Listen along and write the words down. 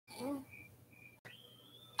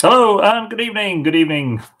Hello and good evening. Good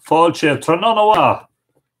evening. Fáilte Tranonawa.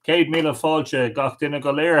 Céad Míle Fáilte Gach Duine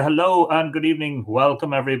go léir. Hello and good evening.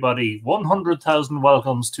 Welcome everybody. 100,000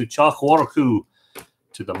 welcomes to Teach Mhorchu,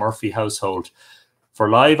 to the Murphy household. For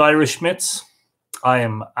live Irish Schmitz, I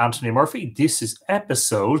am Anthony Murphy. This is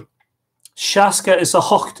episode Shaska is a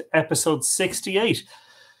Hocht, episode 68.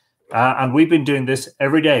 And we've been doing this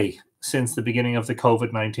every day since the beginning of the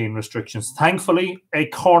COVID-19 restrictions. Thankfully, a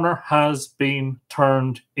corner has been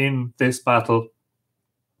turned in this battle.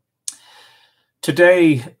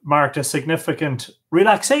 Today marked a significant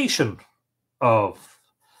relaxation of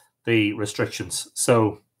the restrictions.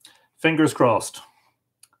 So fingers crossed,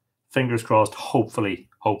 hopefully.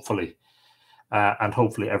 And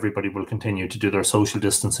hopefully everybody will continue to do their social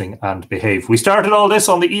distancing and behave. We started all this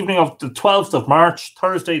on the evening of the 12th of March,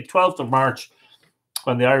 Thursday, 12th of March,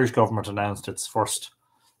 when the Irish government announced its first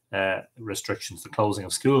restrictions, the closing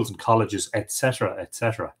of schools and colleges, etc.,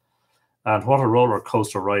 etc. And what a roller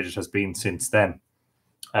coaster ride it has been since then.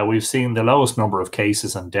 We've seen the lowest number of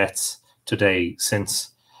cases and deaths today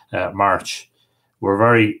since March. We're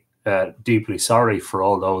very deeply sorry for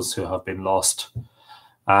all those who have been lost.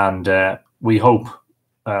 And we hope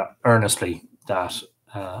earnestly that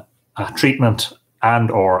a treatment and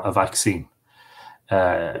or a vaccine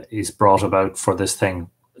is brought about for this thing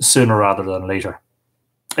sooner rather than later.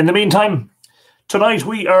 In the meantime, tonight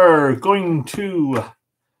we are going to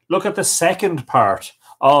look at the second part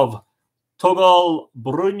of Togail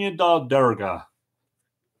bruidne Dá Derga,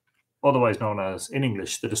 otherwise known as, in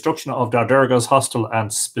English, the destruction of Dá Derga's hostel,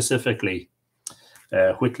 and specifically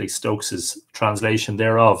Whitley Stokes' translation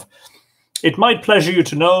thereof. It might pleasure you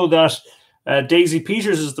to know that Daisy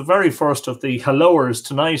Peters is the very first of the helloers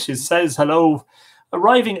tonight. It says hello,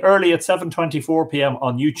 arriving early at 7:24 p.m.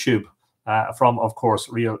 on YouTube from, of course,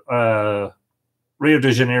 Rio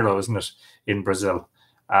de Janeiro, isn't it, in Brazil.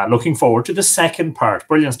 Looking forward to the second part.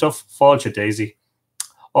 Brilliant stuff. Fáilte, Daisy.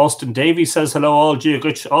 Austin Davies says hello all.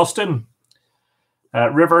 Geasa. Austin.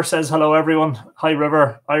 River says hello everyone. Hi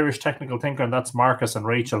River, Irish technical thinker, and that's Marcus and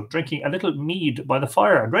Rachel, drinking a little mead by the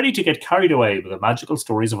fire and ready to get carried away with the magical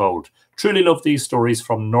stories of old. Truly love these stories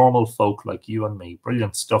from normal folk like you and me.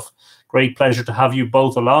 Brilliant stuff. Great pleasure to have you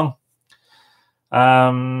both along.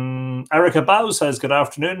 Erica Bow says good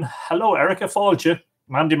afternoon. Hello Erica, Fáilte.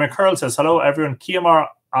 Mandy McCurl says hello everyone. Kiamar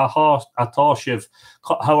Atashiv,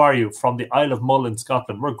 how are you? From the Isle of Mull in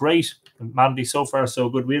Scotland. We're great, Mandy, so far so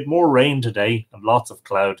good. We had more rain today and lots of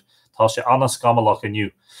cloud. Tasha Anna Scamalach and you.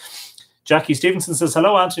 Jackie Stevenson says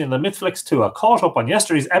hello Anthony and the MythFlix tour. Caught up on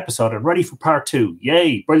yesterday's episode and ready for part 2.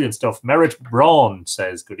 Yay, brilliant stuff. Merritt Braun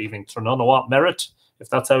says good evening. Tranonawa Merritt, if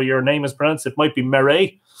that's how your name is pronounced. It might be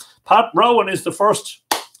Meret. Pat Rowan is the first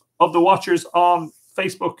of the watchers on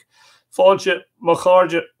Facebook. Fáilte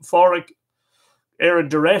Macharja Forig. Aaron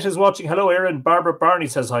Durrett is watching. Hello, Aaron. Barbara Barney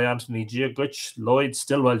says hi, Anthony. Gia Glitch, Lloyd,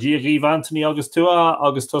 Stillwell, Gia Reeve, Anthony, August Tua,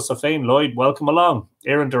 Augustus Fain, Lloyd, welcome along.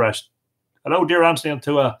 Aaron Durrett. Hello, dear Anthony and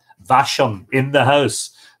Tua. Vashon in the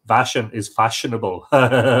house. Vashon is fashionable.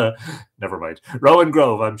 Never mind. Rowan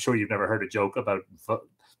Grove, I'm sure you've never heard a joke about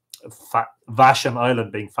Vashon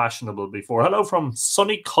Island being fashionable before. Hello from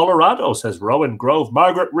sunny Colorado, says Rowan Grove.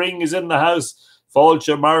 Margaret Ring is in the house.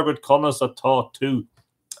 Fáilte Margaret Connors at Thought too.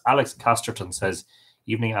 Alex Casterton says,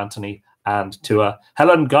 evening, Anthony and Tua.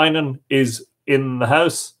 Helen Guinan is in the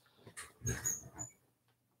house.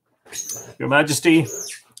 Your Majesty,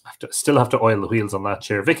 still have to oil the wheels on that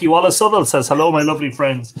chair. Vicky Wallace Southall says, hello, my lovely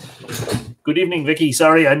friends. Good evening, Vicky.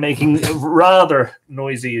 Sorry, I'm making rather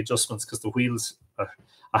noisy adjustments because the wheels are,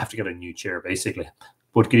 I have to get a new chair, basically.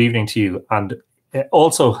 But good evening to you. And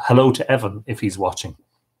also, hello to Evan, if he's watching.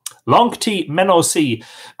 Long T Menno C.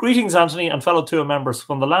 Greetings, Anthony and fellow Tua members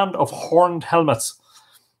from the land of horned helmets.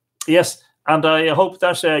 Yes, and I hope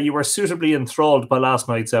that you were suitably enthralled by last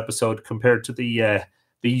night's episode compared to the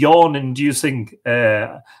yawn-inducing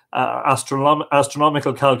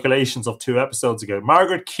astronomical calculations of 2 episodes ago.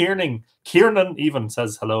 Margaret Kiernan even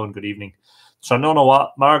says hello and good evening.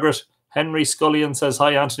 Tranonawa Margaret. Henry Scullion says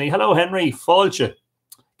hi, Anthony. Hello, Henry. Fáilte.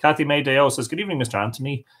 Kathy May Deo says good evening, Mr.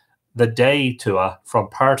 Anthony. The day tour from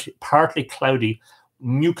partly cloudy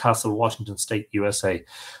Newcastle, Washington State, USA.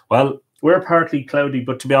 Well, we're partly cloudy,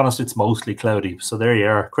 but to be honest, it's mostly cloudy. So there you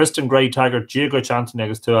are. Kristen Gray Taggart, Geasa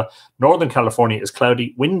Anthony Tour. Northern California is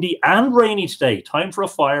cloudy, windy, and rainy today. Time for a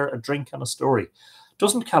fire, a drink, and a story.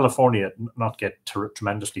 Doesn't California not get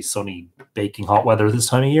tremendously sunny, baking hot weather this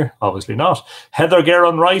time of year? Obviously not. Heather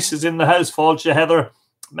Guerin Rice is in the house. Fáilte Heather.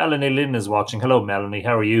 Melanie Lynn is watching. Hello, Melanie.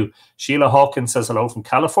 How are you? Sheila Hawkins says hello from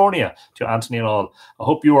California to Anthony and all. I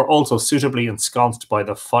hope you are also suitably ensconced by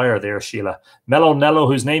the fire there, Sheila. Mello Nello,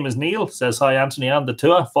 whose name is Neil, says hi, Anthony and the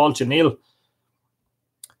Tua. Fáilte Neil.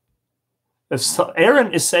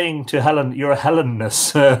 Aaron is saying to Helen, you're a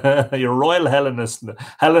Helleness. You're royal Helleness.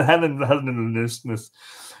 Helleness.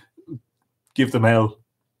 Give them hell.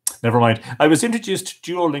 Never mind. I was introduced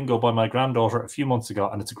to Duolingo by my granddaughter a few months ago,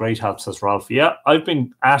 and it's a great help, says Ralph. Yeah, I've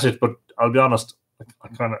been at it, but I'll be honest,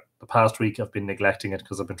 the past week I've been neglecting it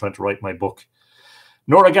because I've been trying to write my book.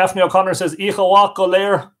 Nora Gaffney O'Connor says, Ichawa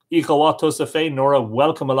Golair, Ichawa Tosafe. Nora,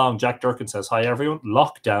 welcome along. Jack Durkin says, hi everyone.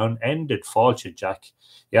 Lockdown ended. Fáilte, Jack.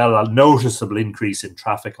 Yeah, a noticeable increase in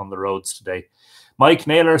traffic on the roads today. Mike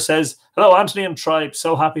Naylor says, hello, Anthony and Tribe.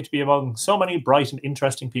 So happy to be among so many bright and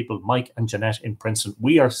interesting people. Mike and Jeanette in Princeton.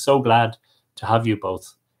 We are so glad to have you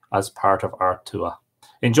both as part of our tour.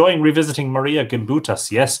 Enjoying revisiting Maria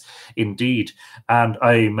Gimbutas. Yes, indeed. And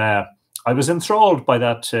I was enthralled by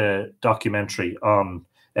that documentary on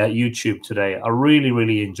YouTube today. I really,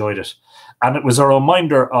 really enjoyed it. And it was a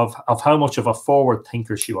reminder of how much of a forward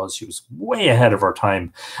thinker she was. She was way ahead of her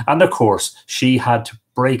time. And of course, she had to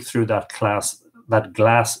break through that glass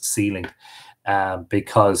ceiling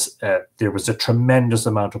because there was a tremendous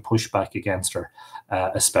amount of pushback against her,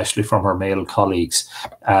 especially from her male colleagues.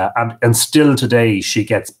 And still today, she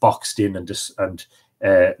gets boxed in and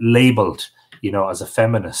labeled, as a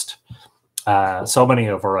feminist. So many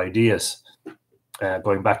of her ideas,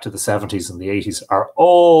 going back to the 70s and the 80s, are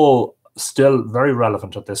all still very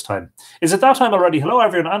relevant at this time. Is it that time already? Hello,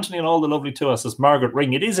 everyone. Anthony and all the lovely to us. It's Margaret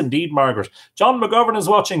Ring. It is indeed Margaret. John McGovern is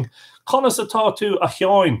watching. Conasata to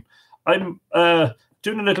Ahyoin. I'm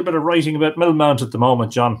doing a little bit of writing about Millmount at the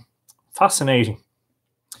moment, John. Fascinating.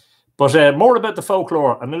 But more about the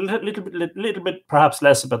folklore and a little bit perhaps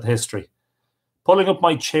less about the history. Pulling up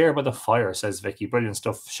my chair by the fire, says Vicky. Brilliant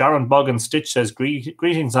stuff. Sharon Boggin Stitch says,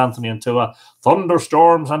 greetings, Anthony and Tua.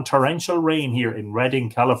 Thunderstorms and torrential rain here in Redding,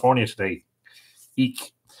 California today.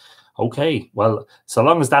 Eek. Okay, well, so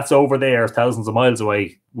long as that's over there, thousands of miles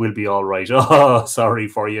away, we'll be all right. Oh, sorry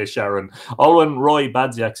for you, Sharon. Olwen Roy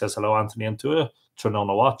Badziak says, hello, Anthony and Tua.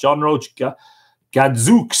 Trinonawat. John Roach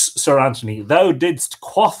Gadzooks, Sir Anthony, thou didst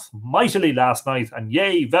quaff mightily last night, and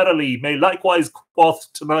yea, verily, may likewise quaff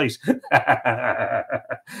tonight.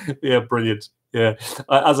 Yeah, brilliant. Yeah,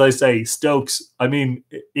 as I say, Stokes, I mean,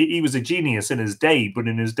 he was a genius in his day, but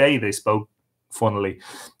in his day they spoke funnily.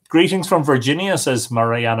 Greetings from Virginia, says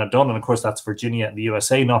Mariana Dunn. And of course, that's Virginia in the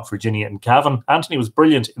USA, not Virginia in Cavan. Anthony was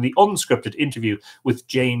brilliant in the unscripted interview with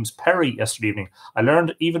James Perry yesterday evening. I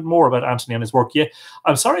learned even more about Anthony and his work. Yeah,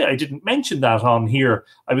 I'm sorry I didn't mention that on here.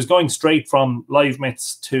 I was going straight from Live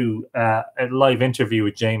Myths to a live interview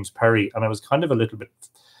with James Perry, and I was kind of a little bit,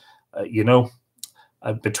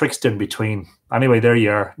 betwixt in between. Anyway, there you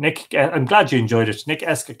are. Nick, I'm glad you enjoyed it. Nick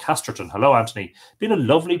Eska Casterton. Hello, Anthony. Been a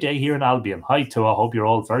lovely day here in Albion. Hi, Tua. I hope you're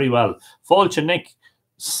all very well. Fáilte, Nick.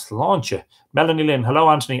 Sláinte. Melanie Lynn. Hello,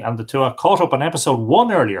 Anthony and the Tua. Caught up on episode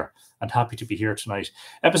 1 earlier and happy to be here tonight.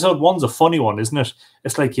 Episode 1's a funny one, isn't it?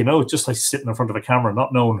 It's like, just like sitting in front of a camera,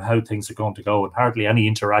 not knowing how things are going to go and hardly any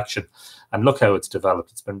interaction. And look how it's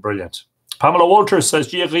developed. It's been brilliant. Pamela Walters says,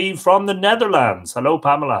 Giarrive from the Netherlands. Hello,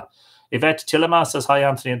 Pamela. Yvette Tillema says, hi,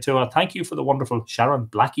 Anthony and Tua. Thank you for the wonderful Sharon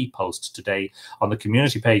Blackie post today on the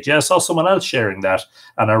community page. Yeah, I saw someone else sharing that,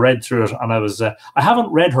 and I read through it, and I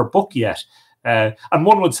haven't read her book yet. And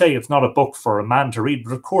one would say it's not a book for a man to read,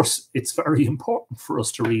 but of course, it's very important for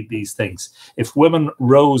us to read these things. If Women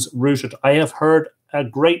Rose Rooted, I have heard a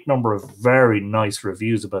great number of very nice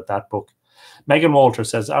reviews about that book. Megan Walter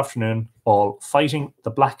says, afternoon, all fighting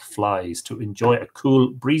the black flies to enjoy a cool,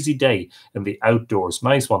 breezy day in the outdoors.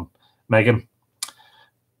 Nice one, Megan.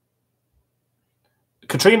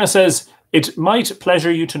 Katrina says, it might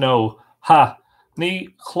pleasure you to know, ni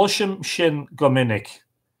chlushim shin gominnik,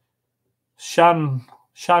 shan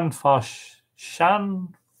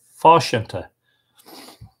foshenta.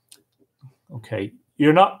 Okay,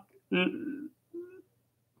 you're not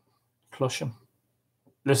chlushim.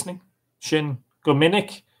 Listening? Shin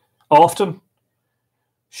gominnik, often.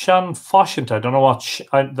 Shan foshenta. I don't know what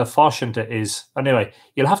the foshenta is. Anyway,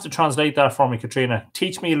 you'll have to translate that for me, Katrina.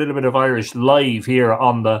 Teach me a little bit of Irish live here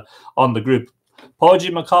on the group. Podgy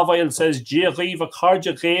McCovail says, Giariva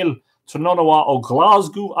Carja Gael Trononawa o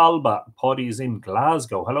Glasgow Alba. Poddy is in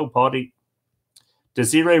Glasgow. Hello, Poddy.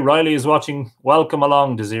 Desiree Riley is watching. Welcome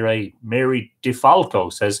along, Desiree. Mary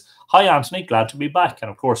DeFalco says, hi, Anthony. Glad to be back.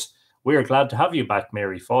 And of course, we're glad to have you back,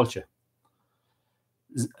 Mary. Fáilte.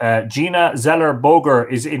 Gina Zeller Boger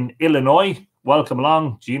is in Illinois. Welcome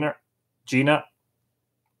along, Gina.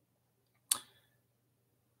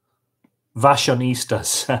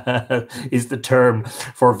 Fashionistas is the term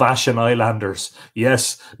for Vashon Islanders.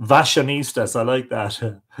 Yes, fashionistas. I like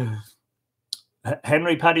that.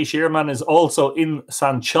 Henry Paddy Shearman is also in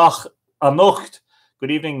Sanchach Anocht.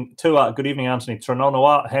 Good evening, Tua. Good evening, Anthony.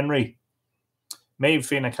 Trononoa, Henry. Maeve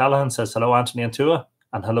Fina Callahan says hello, Anthony and Tua.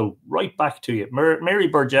 And hello right back to you. Mary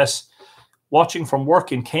Burgess, watching from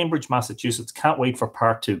work in Cambridge, Massachusetts. Can't wait for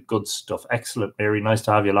part 2. Good stuff. Excellent, Mary. Nice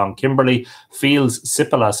to have you along. Kimberly Fields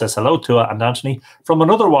Sipala says hello to her and Anthony from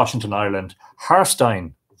another Washington, Ireland.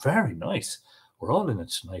 Harstein. Very nice. We're all in it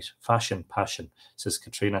tonight. Fashion, passion, says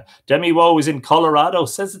Katrina. Demi Woe is in Colorado.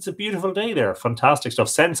 Says it's a beautiful day there. Fantastic stuff.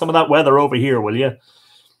 Send some of that weather over here, will you?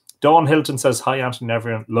 Dawn Hilton says, hi, Anthony and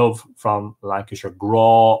everyone. Love from Lancashire.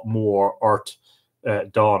 Graw Moor Ort.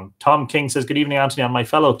 Dawn. Tom King says, good evening, Anthony, and my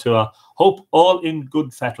fellow Tua. Hope all in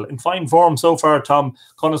good fettle. In fine form so far, Tom.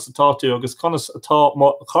 Conas atá tú, agus conas atá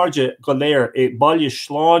carja goléir e bailje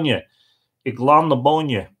sláine e glán na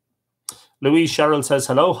bóine. Louise Sherrill says,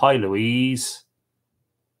 hello. Hi, Louise.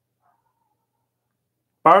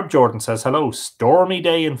 Barb Jordan says, hello. Stormy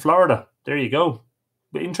day in Florida. There you go.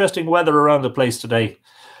 Interesting weather around the place today.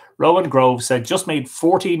 Rowan Grove said, just made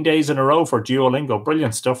 14 days in a row for Duolingo.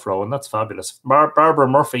 Brilliant stuff, Rowan. That's fabulous. Barbara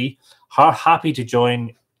Murphy, happy to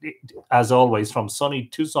join, as always, from sunny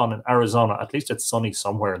Tucson in Arizona. At least it's sunny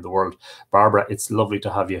somewhere in the world. Barbara, it's lovely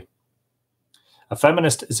to have you. A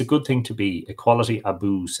feminist is a good thing to be. Equality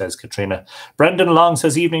aboo, says Katrina. Brendan Long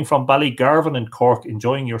says, evening from Ballygarvan in Cork,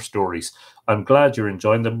 enjoying your stories. I'm glad you're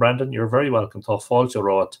enjoying them, Brendan. You're very welcome. Tá fáilte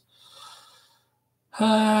rót.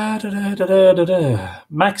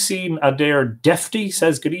 Maxine Adair Defty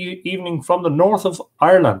says, good evening from the north of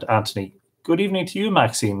Ireland, Anthony. Good evening to you,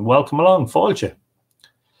 Maxine. Welcome along. Fáilte.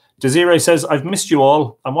 Desiree says, I've missed you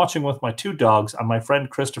all. I'm watching with my 2 dogs and my friend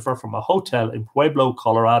Christopher from a hotel in Pueblo,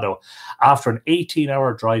 Colorado, after an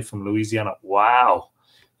 18-hour drive from Louisiana. Wow.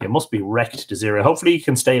 You must be wrecked, Desiree. Hopefully you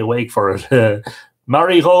can stay awake for it.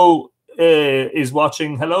 Marie-Ro is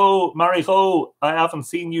watching. Hello, Marie-Ro. I haven't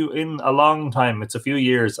seen you in a long time. It's a few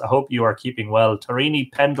years. I hope you are keeping well.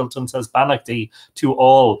 Tarini Pendleton says, Banachdi to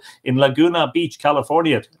all in Laguna Beach,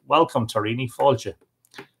 California. Welcome, Tarini. Fáilte.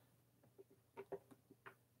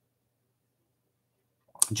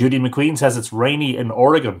 Judy McQueen says it's rainy in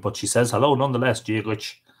Oregon, but she says hello nonetheless.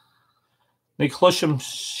 Giagwich. Nick Hlusham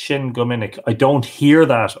Shin Gominik. I don't hear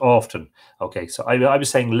that often. Okay, so I was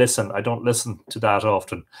saying listen. I don't listen to that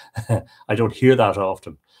often. I don't hear that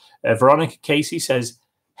often. Veronica Casey says,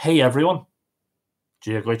 hey everyone.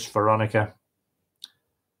 Giagwich, Veronica.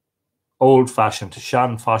 Old fashioned.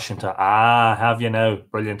 Shan fashioned. Ah, have you now?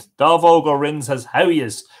 Brilliant. Davog Orin says, how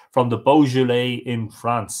is from the Beaujolais in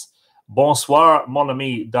France. Bonsoir, mon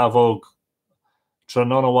ami Davog.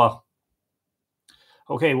 Tranonoa.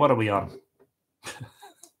 Okay, what are we on?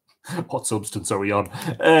 What substance are we on?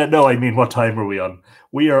 No, I mean, what time are we on?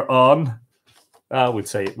 We are on,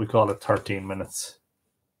 we call it 13 minutes.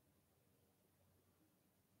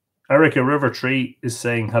 Erica Rivertree is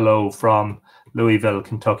saying hello from Louisville,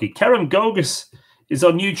 Kentucky. Karen Gogus is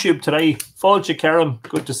on YouTube today. Fáilte, Karen.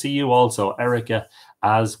 Good to see you also. Erica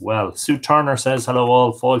as well. Sue Turner says hello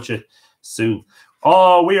all. Fáilte, Sue.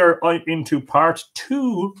 Oh, we are into part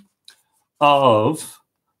 2 of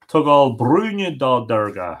Togail bruidne Dá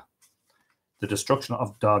Derga, the destruction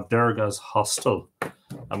of Dá Derga's hostel.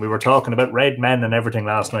 And we were talking about red men and everything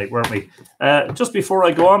last night, weren't we? Just before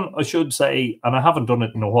I go on, I should say, and I haven't done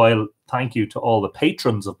it in a while, thank you to all the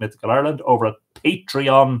patrons of Mythical Ireland over at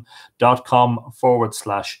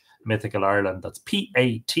patreon.com/Mythical Ireland. That's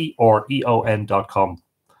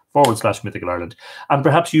patreon.com/Mythical Ireland. And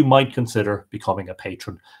perhaps you might consider becoming a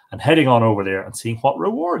patron and heading on over there and seeing what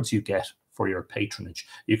rewards you get for your patronage.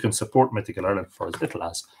 You can support Mythical Ireland for as little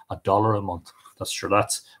as $1 a month. That's sure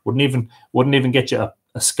that's wouldn't even get you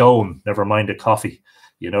a scone, never mind a coffee,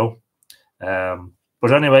 you know.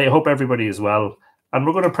 But anyway, I hope everybody is well. And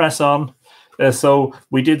we're going to press on. So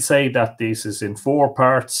we did say that this is in 4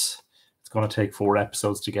 parts. It's going to take 4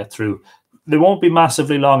 episodes to get through. They won't be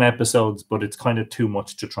massively long episodes, but it's kind of too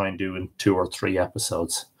much to try and do in 2 or 3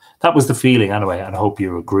 episodes. That was the feeling anyway, and I hope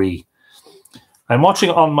you agree. I'm watching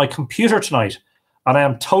on my computer tonight, and I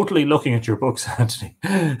am totally looking at your books, Anthony.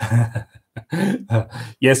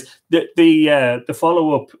 Yes, the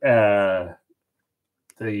follow-up,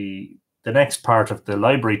 the next part of the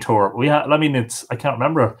library tour. I can't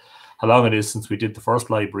remember how long it is since we did the first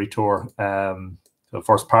library tour, the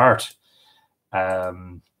first part.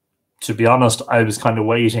 To be honest, I was kind of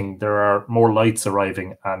waiting. There are more lights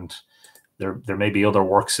arriving, and there may be other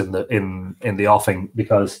works in the offing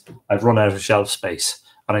because I've run out of shelf space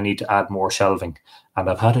and I need to add more shelving. And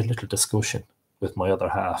I've had a little discussion with my other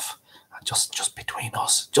half, Just between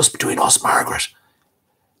us, Margaret.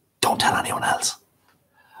 Don't tell anyone else.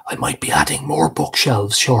 I might be adding more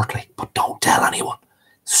bookshelves shortly, but don't tell anyone.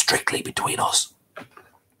 Strictly between us.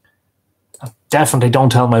 Definitely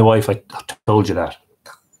don't tell my wife I told you that.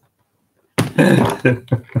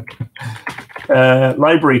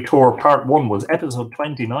 Library Tour Part 1 was episode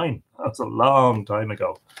 29. That's a long time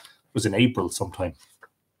ago. It was in April sometime.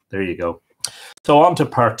 There you go. So on to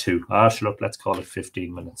Part 2. Look, let's call it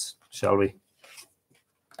 15 minutes, shall we?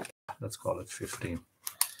 Let's call it 15.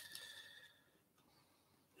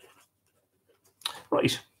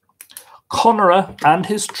 Right. Conaire and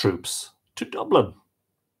his troops to Dublin.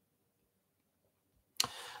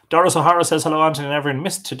 Doris O'Hara says, hello, Anthony and everyone.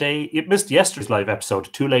 Missed yesterday's live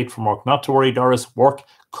episode. Too late from work. Not to worry, Doris. Work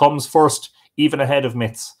comes first, even ahead of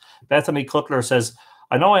myths. Bethany Cutler says,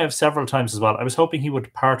 I know I have several times as well. I was hoping he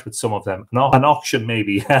would part with some of them. No, an auction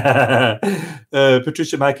maybe.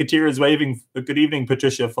 Patricia McAteer is waving. Good evening,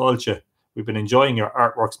 Patricia Falcha. We've been enjoying your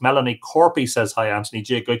artworks. Melanie Corpy says, hi, Anthony.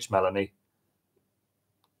 Jay Gutch, Melanie.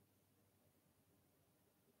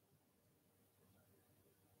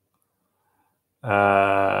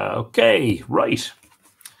 Okay, right.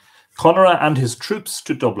 Conaire and his troops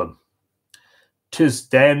to Dublin. 'Tis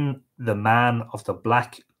then the man of the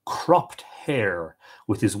black cropped hair,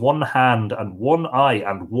 with his one hand and one eye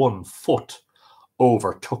and one foot,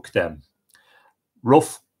 overtook them.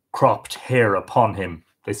 Rough cropped hair upon him.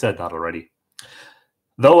 They said that already.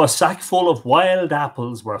 Though a sackful of wild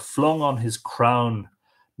apples were flung on his crown,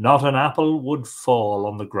 not an apple would fall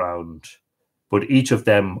on the ground, but each of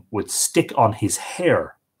them would stick on his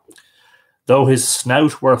hair. Though his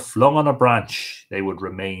snout were flung on a branch, they would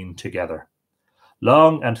remain together.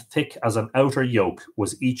 Long and thick as an outer yoke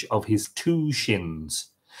was each of his two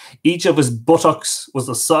shins. Each of his buttocks was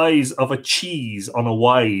the size of a cheese on a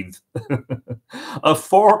withe. A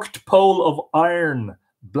forked pole of iron,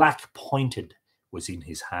 black pointed, was in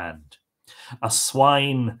his hand. A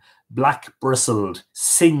swine, black bristled,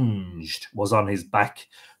 singed, was on his back,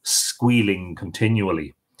 squealing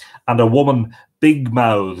continually. And a woman,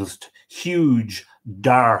 big-mouthed, huge,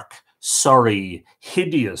 dark, sorry,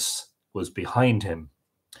 hideous, was behind him.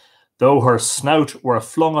 Though her snout were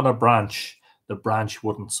flung on a branch, the branch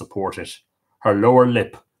wouldn't support it. Her lower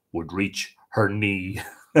lip would reach her knee.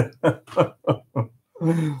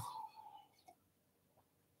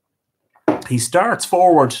 He starts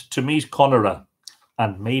forward to meet Conaire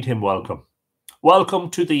and made him welcome. Welcome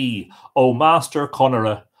to thee, O Master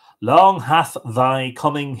Conaire. Long hath thy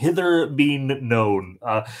coming hither been known.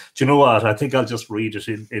 Do you know what? I think I'll just read it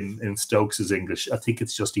in Stokes' English. I think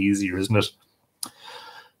it's just easier, isn't it?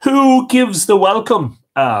 Who gives the welcome?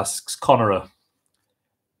 Asks Conaire.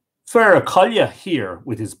 Fair Collier here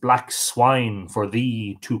with his black swine for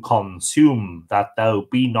thee to consume, that thou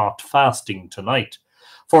be not fasting tonight.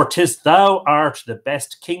 For 'tis thou art the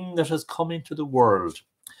best king that has come into the world.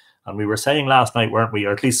 And we were saying last night, weren't we,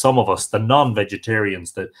 or at least some of us, the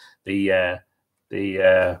non-vegetarians, the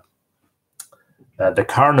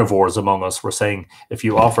carnivores among us were saying, if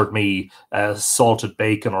you offered me salted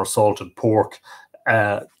bacon or salted pork,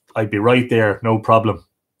 I'd be right there, no problem.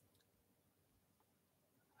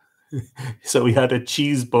 So we had a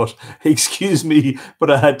cheese butt. Excuse me,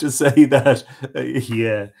 but I had to say that.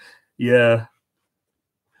 Yeah.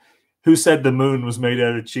 Who said the moon was made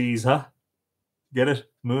out of cheese, huh? Get it?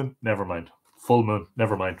 Moon? Never mind. Full moon?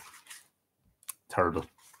 Never mind. Terrible.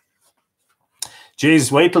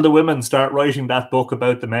 Jeez, wait till the women start writing that book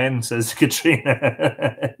about the men, says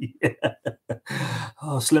Katrina. Yeah.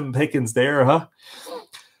 Oh, slim pickings there, huh?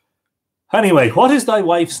 Anyway, what is thy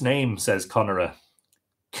wife's name, says Conaire.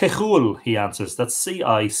 Cichuil, he answers. That's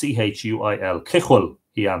C-I-C-H-U-I-L. Cichuil,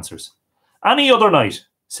 he answers. Any other night,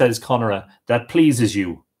 says Conaire, that pleases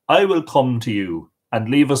you, I will come to you, and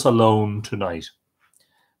leave us alone tonight.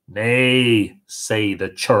 Nay, say the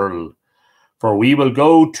churl, for we will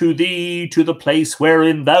go to thee to the place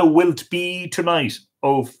wherein thou wilt be tonight,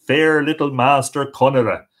 O fair little Master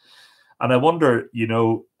Conaire. And I wonder, you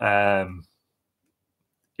know,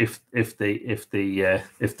 if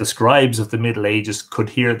the scribes of the Middle Ages could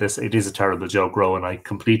hear this. It is a terrible joke, Rowan. I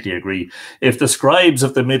completely agree. If the scribes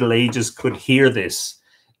of the Middle Ages could hear this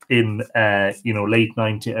in late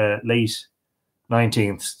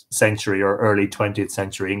 19th century or early 20th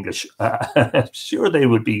century English, sure they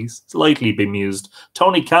would be slightly bemused.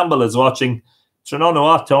 Tony Campbell is watching. So no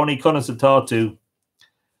what, Tony, couldn't have thought to.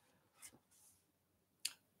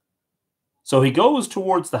 So he goes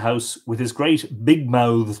towards the house with his great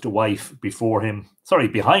big-mouthed wife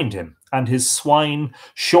behind him, and his swine,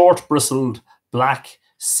 short-bristled, black,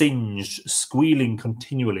 singed, squealing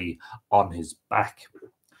continually on his back.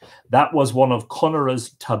 That was one of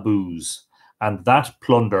Conaire's taboos, and that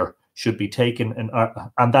plunder should be taken in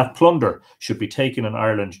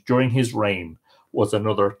Ireland during his reign was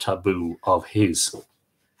another taboo of his.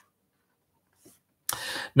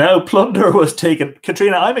 Now plunder was taken.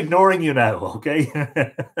 Katrina, I'm ignoring you now, okay?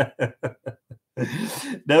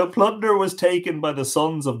 Now plunder was taken by the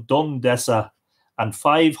sons of Dundesa, and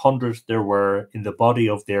 500 there were in the body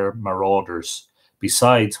of their marauders,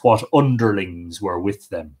 besides what underlings were with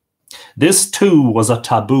them. This too was a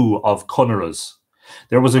taboo of Conaire's.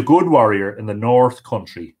 There was a good warrior in the north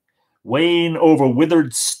country, Wayne over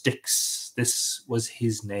withered sticks. This was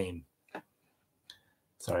his name.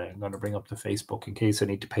 Sorry, I'm going to bring up the Facebook in case I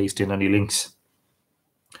need to paste in any links.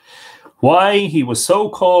 Why he was so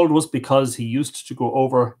called was because he used to go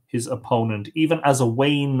over his opponent, even as a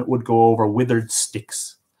Wayne would go over withered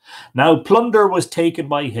sticks. Now plunder was taken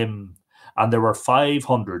by him, and there were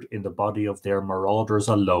 500 in the body of their marauders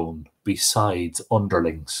alone, besides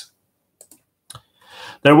underlings.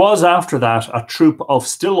 There was after that a troop of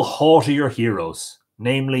still haughtier heroes,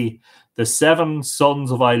 namely the 7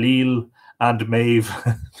 sons of Ailil and Maeve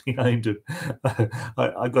behind him.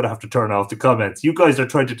 I'm going to have to turn off the comments. You guys are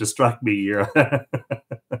trying to distract me here.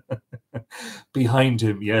 Behind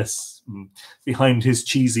him, yes. Behind his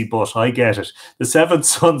cheesy butt, I get it. The 7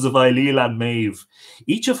 sons of Ailil and Maeve,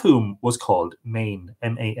 each of whom was called Maine,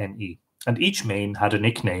 M-A-N-E. And each Maine had a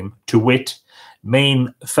nickname, to wit,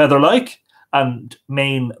 Maine Featherlike and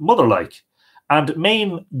Maine Motherlike, and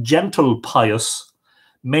Maine Gentle Pious,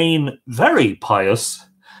 Maine Very Pious,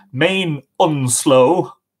 Maine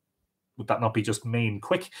Unslow, would that not be just Maine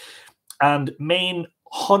Quick, and Maine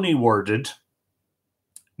Honeyworded,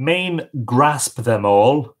 Maine Grasp Them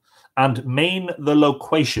All, and Maine the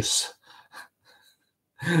Loquacious.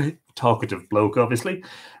 Talkative bloke, obviously.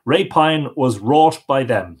 Rapine was wrought by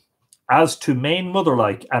them. As to Maine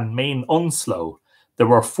Motherlike and Maine Unslow, there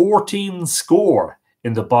were 14 score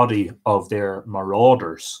in the body of their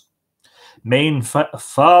marauders. Maine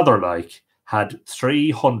Fatherlike had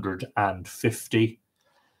 350.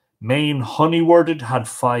 Maine Honeyworded had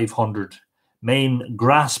 500. Maine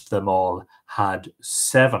Grasp Them All had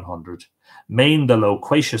 700. Maine the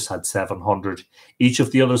Loquacious had 700. Each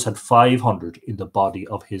of the others had 500 in the body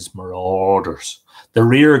of his marauders. The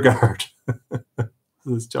rear guard.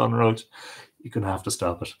 As John wrote, you're going to have to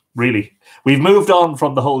stop it. Really. We've moved on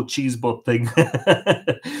from the whole cheese butt thing.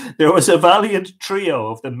 There was a valiant trio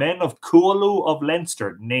of the men of Coolú of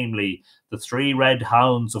Leinster, namely the 3 red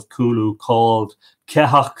hounds of Coolú called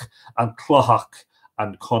Cehach and Clohach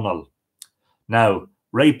and Connell. Now,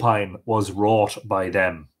 rapine was wrought by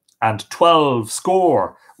them, and 12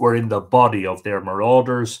 score were in the body of their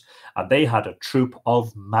marauders, and they had a troop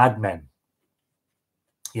of madmen.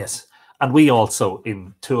 Yes, and we also,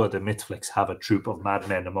 in Tua the MythFlix, have a troop of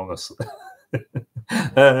madmen among us.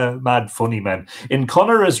 Mad funny men. In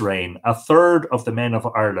Conaire's reign, a third of the men of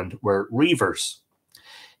Ireland were reivers.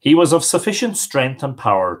 He was of sufficient strength and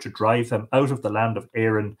power to drive them out of the land of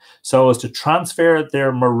Éireann so as to transfer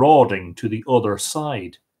their marauding to the other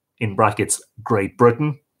side, in brackets, Great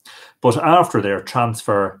Britain, but after their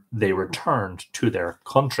transfer, they returned to their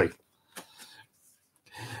country.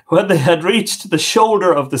 When they had reached the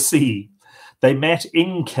shoulder of the sea, they met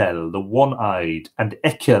Inkel, the one-eyed, and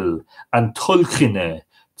Ekel, and Tulchine,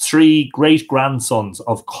 3 great-grandsons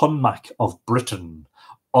of Conmac of Britain,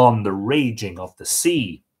 on the raging of the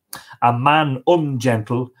sea. A man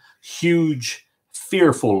ungentle, huge,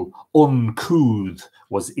 fearful, uncouth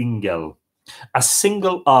was Ingel. A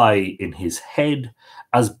single eye in his head,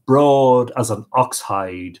 as broad as an ox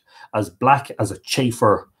hide, as black as a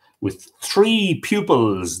chafer, with 3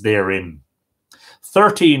 pupils therein.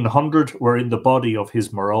 1,300 were in the body of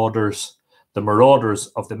his marauders. The marauders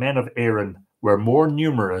of the men of Éireann were more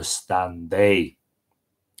numerous than they.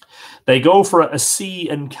 They go for a sea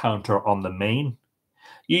encounter on the main.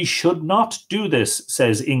 Ye should not do this,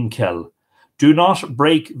 says Inkel. Do not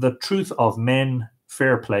break the truth of men,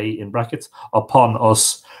 fair play in brackets, upon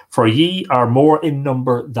us, for ye are more in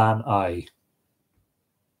number than I.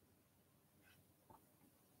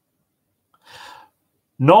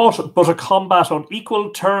 Naught but a combat on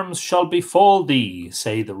equal terms shall befall thee,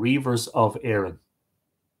 say the reivers of Éireann.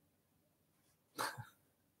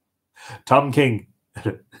 Tom King.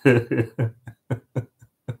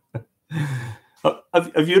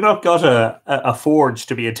 Have you not got a forge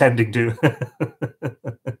to be attending to?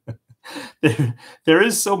 There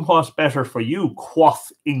is somewhat better for you,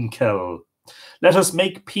 quoth Inkel. Let us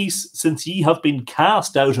make peace, since ye have been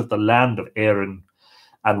cast out of the land of Éireann,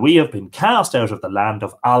 and we have been cast out of the land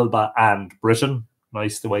of Alba and Britain.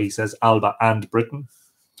 Nice the way he says Alba and Britain.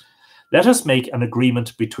 Let us make an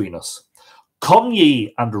agreement between us. Come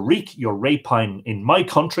ye and wreak your rapine in my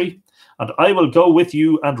country, and I will go with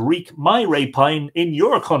you and wreak my rapine in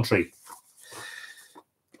your country.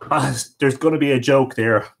 There's going to be a joke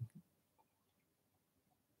there.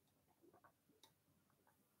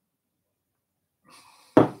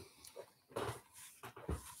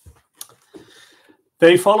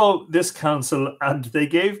 They follow this counsel, and they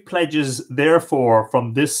gave pledges, therefore,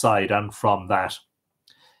 from this side and from that.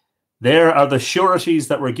 There are the sureties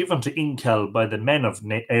that were given to Inkel by the men of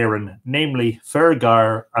Aaron, namely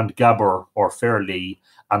Fergar and Gabor, or Fairlee,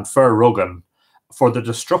 and Ferrugan, for the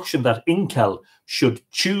destruction that Inkel should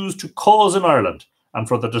choose to cause in Ireland, and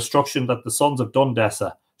for the destruction that the sons of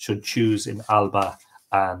Dundesa should choose in Alba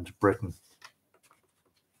and Britain.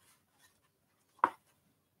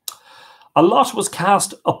 A lot was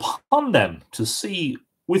cast upon them to see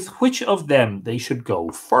with which of them they should go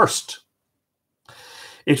first.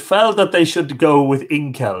 It fell that they should go with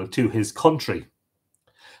Inkel to his country.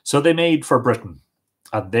 So they made for Britain,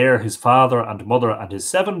 and there his father and mother and his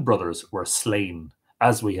 7 brothers were slain,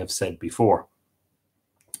 as we have said before.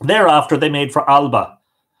 Thereafter they made for Alba,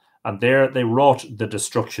 and there they wrought the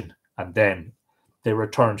destruction, and then they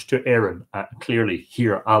returned to Erin. Clearly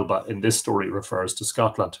here Alba in this story refers to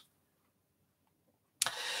Scotland.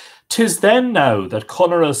 'Tis then now that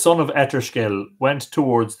Conaire, son of Etterskill, went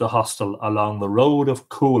towards the hostel along the road of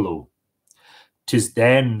Cooloo. 'Tis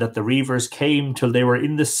then that the reivers came till they were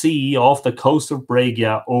in the sea off the coast of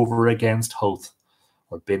Bregia over against Howth,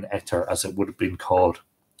 or Bin Etter as it would have been called.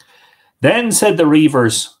 Then said the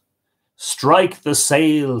reivers, Strike the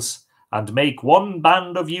sails, and make one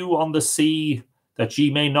band of you on the sea, that ye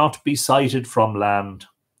may not be sighted from land.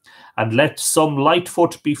 And let some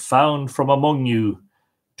lightfoot be found from among you,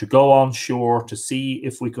 to go on shore to see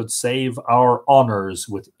if we could save our honours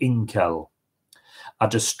with Inkel, a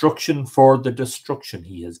destruction for the destruction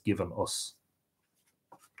he has given us.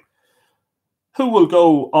 Who will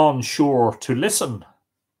go on shore to listen?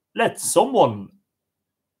 Let someone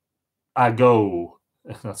go.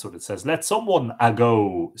 That's what it says. Let someone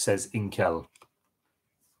go, says Inkel.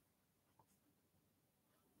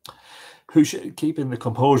 Who should, keeping the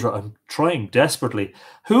composure, I'm trying desperately.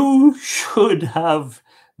 Who should have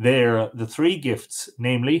there the 3 gifts,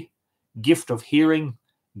 namely, gift of hearing,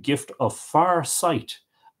 gift of far sight,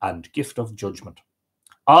 and gift of judgment?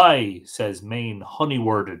 I, says Main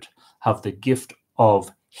Honeyworded, have the gift of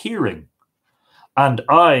hearing, and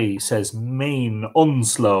I, says Main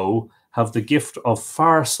Unslow, have the gift of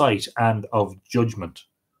far sight and of judgment.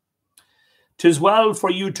 'Tis well for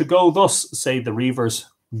you to go thus, say the reivers.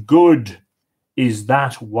 Good is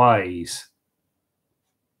that wise.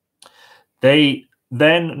 Then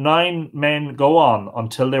 9 men go on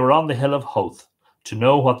until they were on the hill of Howth, to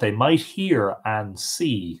know what they might hear and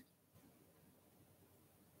see.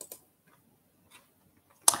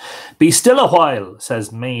 Be still a while,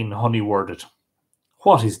 says Main Honeyworded.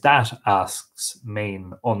 What is that? Asks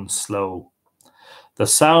Main Unslow. The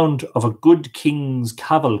sound of a good king's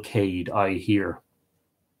cavalcade I hear.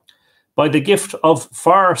 By the gift of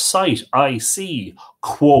far sight I see,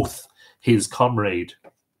 quoth his comrade.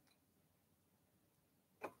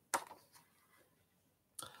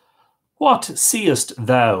 What seest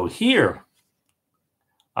thou here?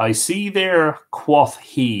 I see there, quoth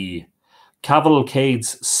he,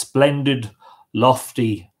 cavalcades splendid,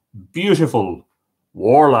 lofty, beautiful,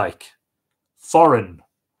 warlike, foreign,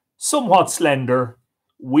 somewhat slender,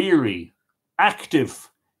 weary,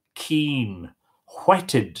 active, keen,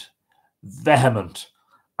 whetted, vehement,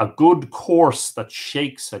 a good course that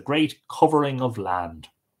shakes a great covering of land.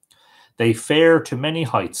 They fare to many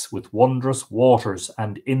heights with wondrous waters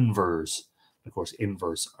and invers. Of course,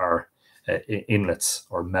 invers are inlets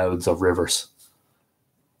or mouths of rivers.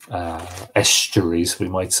 Estuaries, we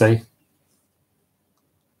might say.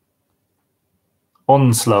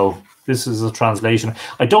 Unslow. This is a translation.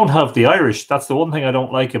 I don't have the Irish. That's the one thing I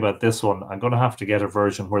don't like about this one. I'm going to have to get a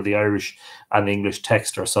version where the Irish and English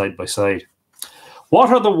text are side by side. What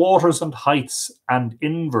are the waters and heights and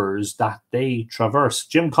invers that they traverse?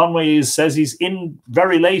 Jim Conway says he's in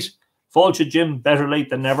very late. Fáilte, Jim, better late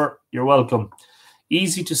than never. You're welcome.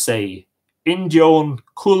 Easy to say. Indion,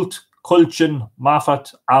 Kult, Kulchin,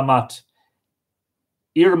 Mafat, Amat,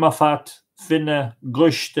 Irmafat, Finne,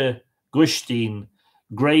 Gushte, Gushtin,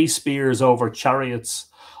 grey spears over chariots,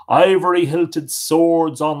 ivory-hilted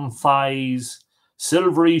swords on thighs,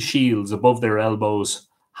 silvery shields above their elbows,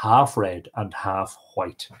 half red and half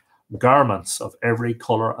white, garments of every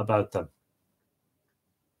colour about them.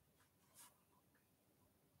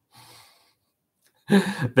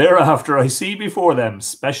 Thereafter I see before them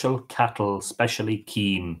special cattle, specially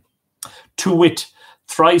keen. To wit,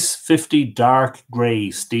 thrice 50 dark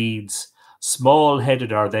grey steeds,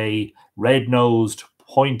 small-headed are they, red-nosed,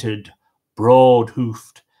 pointed,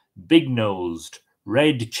 broad-hoofed, big-nosed,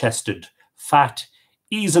 red-chested, fat,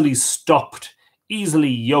 easily stopped, easily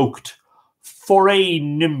yoked, foray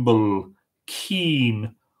nimble,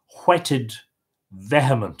 keen, whetted,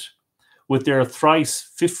 vehement, with their thrice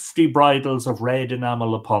 50 bridles of red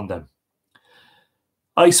enamel upon them.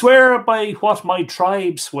 I swear by what my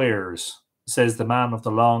tribe swears, says the man of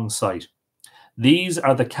the long sight. These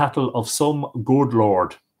are the cattle of some good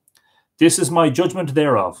lord. This is my judgment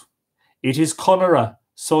thereof. It is Conaire,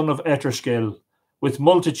 son of Eterskill, with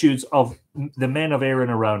multitudes of the men of Erin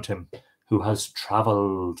around him, who has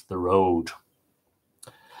travelled the road.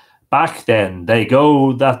 Back then they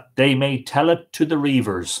go that they may tell it to the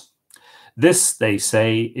reivers. This, they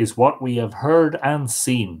say, is what we have heard and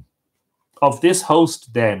seen. Of this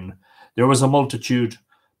host, then, there was a multitude,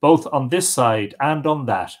 both on this side and on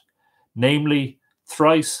that, namely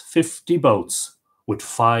thrice 50 boats, with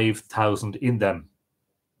 5,000 in them,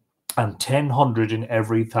 and 1,000 in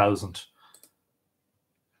every 1,000.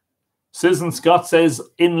 Susan Scott says,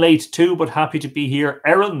 in late too, but happy to be here.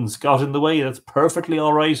 Erin's got in the way. That's perfectly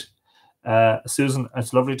all right. Susan,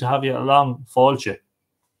 it's lovely to have you along. Fáilte.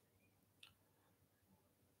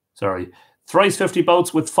 Sorry. Thrice 50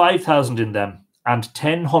 boats with 5,000 in them, and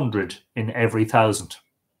 1,000 in every 1,000.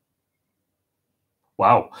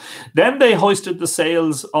 Wow. Then they hoisted the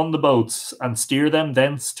sails on the boats and steered them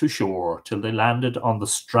thence to shore till they landed on the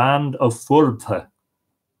strand of Fulbhe.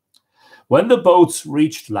 When the boats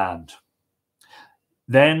reached land,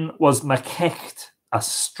 then was Macecht a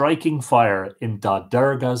striking fire in Dá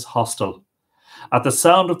Derga's hostel. At the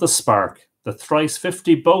sound of the spark, the thrice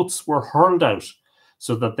 50 boats were hurled out,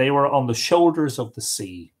 so that they were on the shoulders of the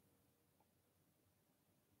sea.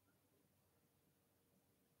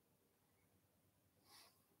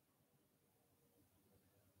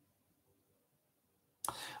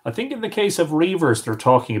 I think in the case of reivers, they're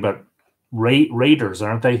talking about raiders,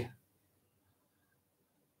 aren't they?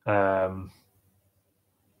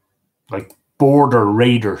 Like border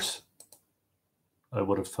raiders, I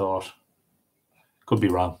would have thought. Could be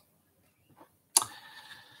wrong.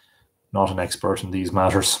 Not an expert in these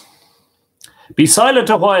matters. Be silent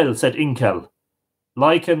a while, said Inkel.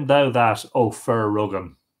 Liken thou that, O Fer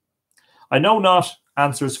Ruggin. I know not,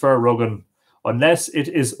 answers Fer Ruggin, unless it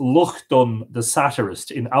is Luchdun the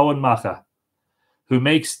satirist in Auanmacha, who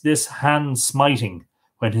makes this hand smiting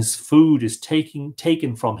when his food is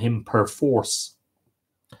taken from him per force.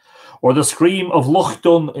 Or the scream of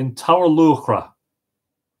Luchdun in Tower Luchra,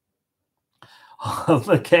 of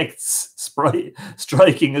Macecht's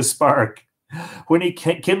striking a spark, when he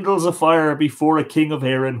kindles a fire before a king of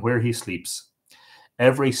Erin where he sleeps.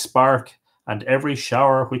 Every spark and every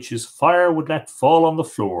shower which his fire would let fall on the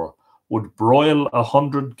floor would broil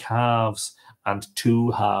 100 calves and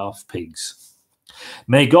 2 half pigs.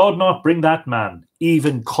 May God not bring that man,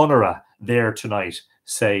 even Conaire, there tonight,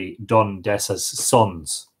 say Dun Dessa's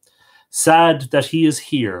sons. Sad that he is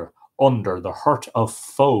here under the hurt of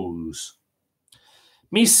foes.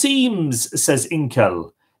 Meseems, says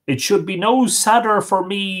Inkel, it should be no sadder for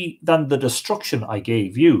me than the destruction I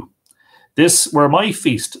gave you. This were my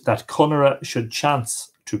feast that Conaire should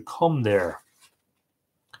chance to come there.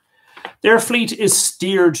 Their fleet is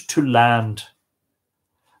steered to land.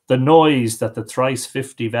 The noise that the thrice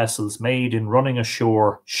 50 vessels made in running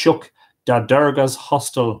ashore shook Dá Derga's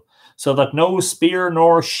hostel, so that no spear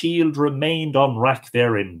nor shield remained on rack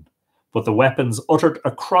therein, but the weapons uttered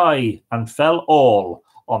a cry and fell all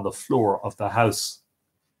on the floor of the house.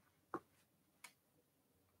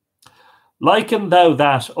 Liken thou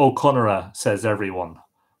that, O Conaire, says everyone.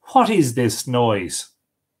 What is this noise?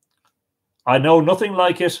 I know nothing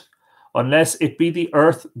like it, unless it be the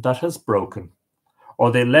earth that has broken,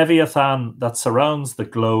 or the Leviathan that surrounds the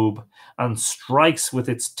globe and strikes with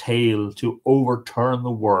its tail to overturn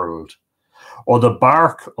the world, or the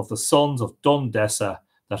bark of the sons of Dun Dessa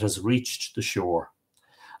that has reached the shore.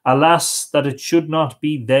 Alas, that it should not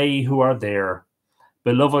be they who are there.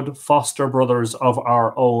 Beloved foster brothers of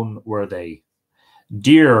our own were they.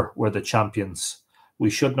 Dear were the champions. We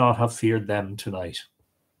should not have feared them tonight.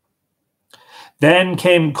 Then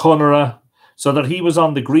came Conaire, so that he was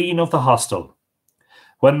on the green of the hostel.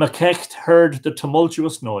 When Macecht heard the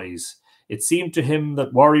tumultuous noise, it seemed to him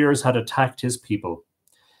that warriors had attacked his people.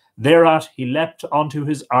 Thereat he leapt onto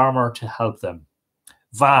his armour to help them.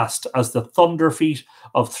 Vast as the thunder feet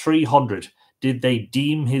of 300 did they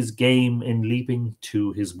deem his game in leaping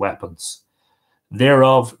to his weapons.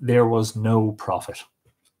 Thereof there was no profit.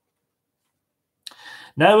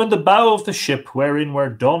 Now in the bow of the ship wherein were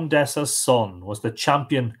Dundesa's son was the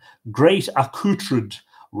champion, great accoutred,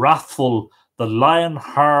 wrathful, the lion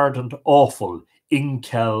hard and awful,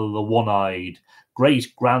 Inkel the one-eyed,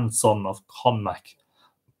 great grandson of Conmac.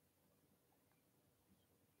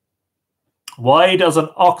 Wide as an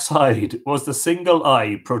ox-hide was the single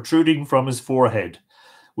eye protruding from his forehead,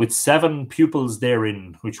 with 7 pupils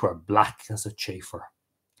therein, which were black as a chafer.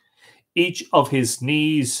 Each of his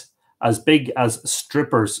knees as big as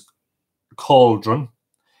stripper's cauldron.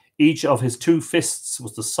 Each of his 2 fists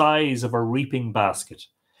was the size of a reaping basket.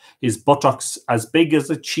 His buttocks as big as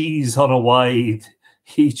a cheese on a wide.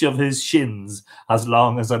 Each of his shins as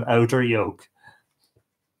long as an outer yoke.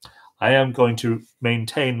 I am going to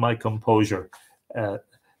maintain my composure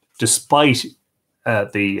despite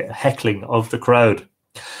the heckling of the crowd.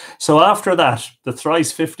 So after that, the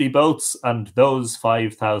thrice 50 boats and those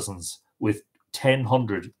 5,000s, with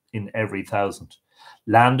 1,000 in every 1,000,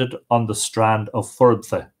 landed on the strand of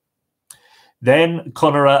Furbtha. Then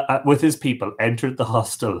Conaire with his people entered the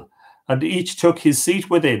hostel, and each took his seat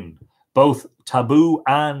within, both taboo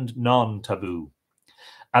and non-taboo.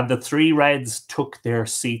 And the 3 Reds took their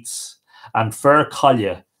seats, and Fer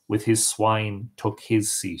Collier with his swine took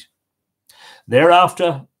his seat.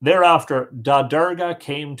 Thereafter, Dá Derga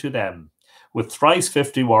came to them, with thrice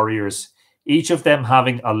 50 warriors, each of them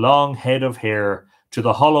having a long head of hair to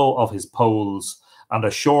the hollow of his poles, and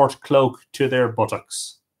a short cloak to their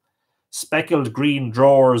buttocks. Speckled green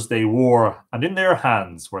drawers they wore, and in their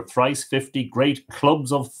hands were thrice 50 great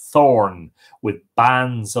clubs of thorn, with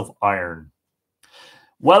bands of iron.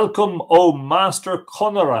 Welcome, O Master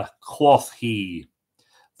Conaire, quoth he.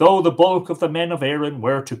 Though the bulk of the men of Erin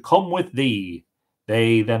were to come with thee,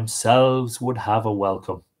 they themselves would have a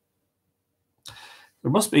welcome.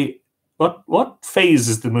 There must be... What phase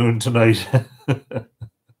is the moon tonight?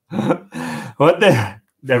 What there?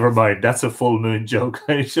 Never mind, that's a full moon joke.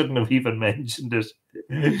 I shouldn't have even mentioned it.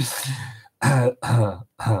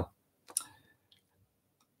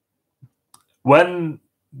 When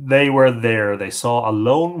they were there, they saw a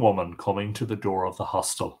lone woman coming to the door of the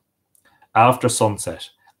hostel after sunset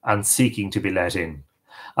and seeking to be let in.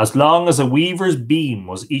 As long as a weaver's beam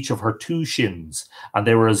was each of her 2 shins, and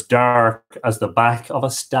they were as dark as the back of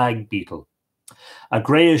a stag beetle. A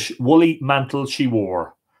greyish woolly mantle she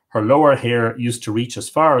wore. Her lower hair used to reach as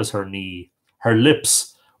far as her knee. Her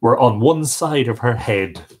lips were on one side of her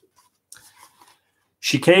head.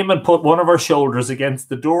 She came and put one of her shoulders against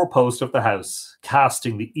the doorpost of the house,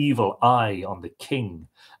 casting the evil eye on the king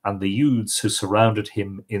and the youths who surrounded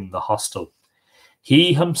him in the hostel.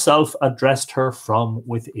 He himself addressed her from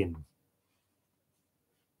within.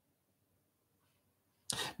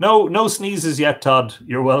 No sneezes yet, Todd.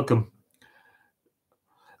 You're welcome.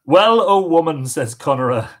 Well, O woman, says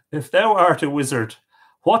Conaire, if thou art a wizard,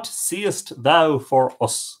 what seest thou for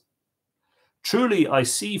us? Truly I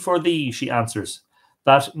see for thee, she answers,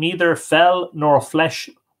 that neither fell nor flesh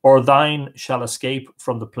or thine shall escape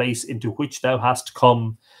from the place into which thou hast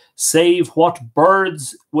come, save what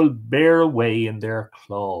birds will bear away in their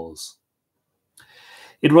claws.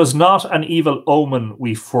 It was not an evil omen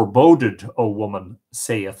we foreboded, O woman,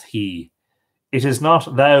 saith he. It is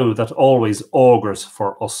not thou that always augurs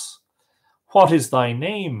for us. What is thy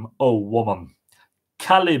name, O woman?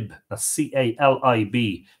 Calib,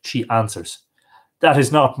 C-A-L-I-B, she answers. That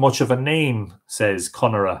is not much of a name, says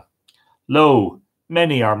Conaire. Lo,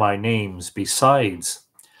 many are my names besides.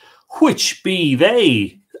 Which be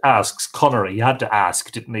they? Asks Conaire. He had to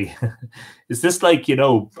ask, didn't he? Is this like,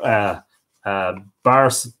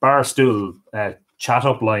 barstool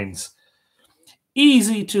chat-up lines?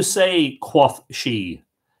 Easy to say, quoth she.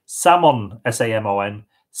 Samon, S-A-M-O-N,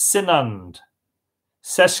 Sinand,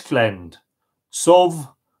 Sesklend, Sov,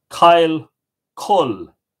 Kyle,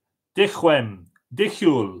 Kull, Dichwem,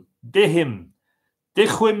 Dichul, Dihim,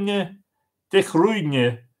 Dichwimne,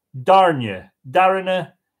 Dichruine, Darne, Darine,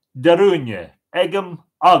 Darune, Egam,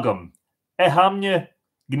 Agam, Ehamne,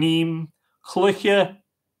 Gneem, Chluche,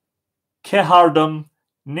 Kehardum,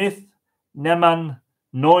 Nith, Neman,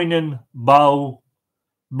 Noinen, Bau,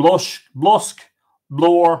 Blosk,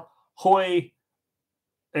 Blor, Hoi,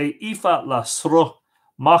 Ifa la Sru,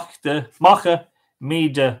 Mache,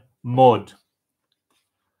 Mide, Mud.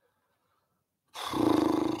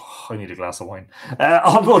 I need a glass of wine.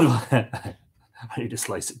 On one, I need a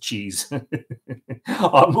slice of cheese.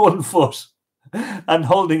 On one foot, and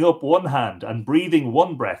holding up one hand and breathing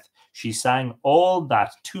one breath, she sang all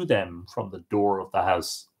that to them from the door of the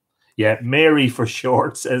house. Yeah, Mary for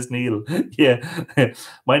short, says Neil. Yeah.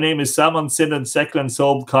 My name is Salmon Sinan Seklan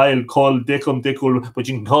Sob Kyle Col Dickum Dickul, but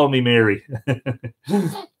you can call me Mary.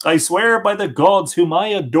 I swear by the gods whom I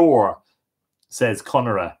adore, says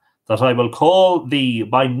Conaire, that I will call thee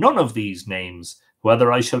by none of these names,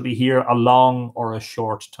 whether I shall be here a long or a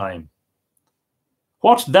short time.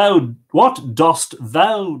 What dost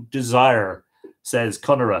thou desire, says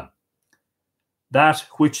Conaire. That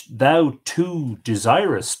which thou too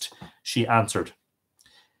desirest, she answered.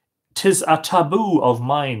 'Tis a taboo of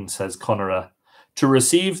mine, says Conaire, to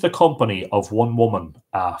receive the company of one woman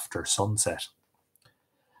after sunset.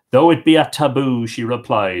 Though it be a taboo, she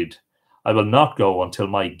replied, I will not go until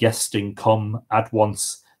my guesting come at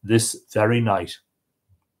once this very night.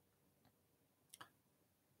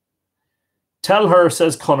 Tell her,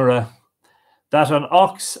 says Conaire, that an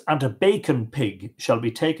ox and a bacon pig shall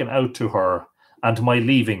be taken out to her, and my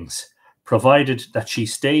leavings, provided that she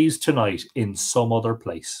stays tonight in some other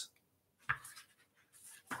place.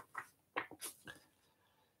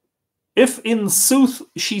 If in sooth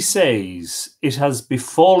she says, it has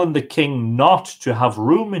befallen the king not to have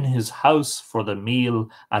room in his house for the meal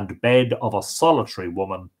and bed of a solitary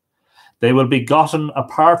woman, they will be gotten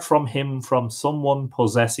apart from him from someone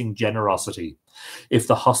possessing generosity, if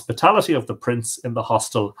the hospitality of the prince in the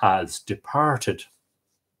hostel has departed.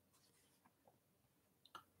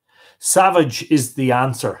 Savage is the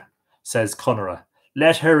answer, says Conaire.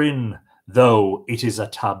 Let her in, though it is a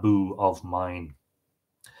taboo of mine.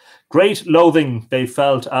 Great loathing they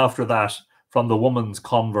felt after that from the woman's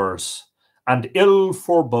converse, and ill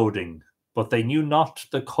foreboding, but they knew not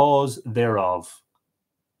the cause thereof.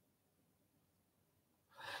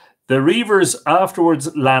 The reivers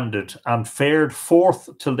afterwards landed and fared forth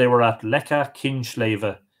till they were at Lecca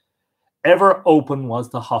Kinsleve. Ever open was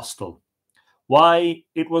the hostel. Why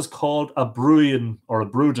it was called a bruidne or a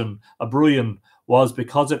bruidne was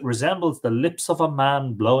because it resembles the lips of a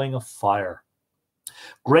man blowing a fire.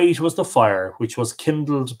 Great was the fire which was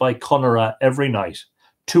kindled by Conaire every night,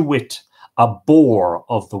 to wit, a boar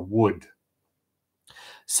of the wood.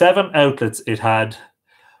 7 outlets it had.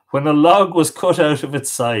 When a log was cut out of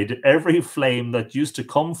its side, every flame that used to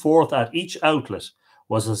come forth at each outlet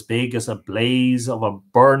was as big as a blaze of a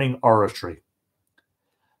burning oratory.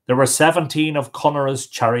 There were 17 of Conaire's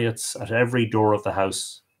chariots at every door of the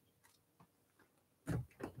house.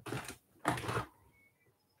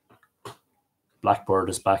 Blackbird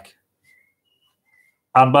is back.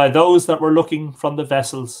 And by those that were looking from the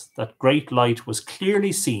vessels, that great light was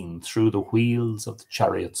clearly seen through the wheels of the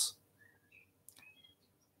chariots.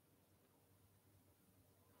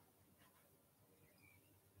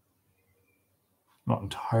 Not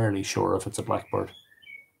entirely sure if it's a blackbird.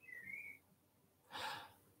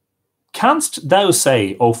 Canst thou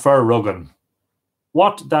say, O fair Ruggin,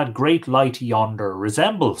 what that great light yonder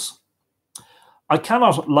resembles? I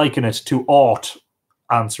cannot liken it to aught,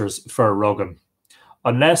 answers fair Ruggin,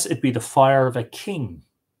 unless it be the fire of a king.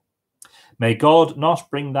 May God not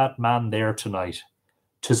bring that man there tonight.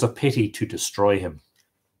 'Tis a pity to destroy him.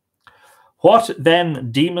 What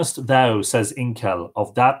then deemest thou, says Inkel,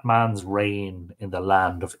 of that man's reign in the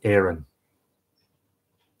land of Erin?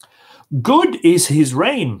 Good is his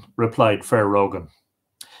reign, replied fair Ruggin.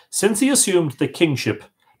 Since he assumed the kingship,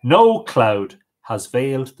 no cloud has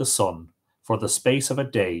veiled the sun for the space of a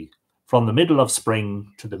day, from the middle of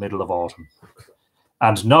spring to the middle of autumn,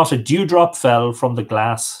 and not a dewdrop fell from the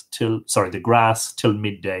grass till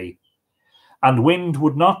midday, and wind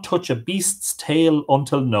would not touch a beast's tail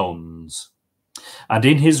until nones. And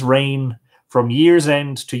in his reign, from year's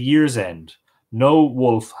end to year's end, no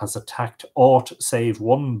wolf has attacked aught save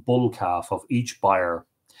one bull calf of each byre.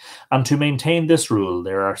 And to maintain this rule,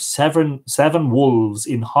 there are seven wolves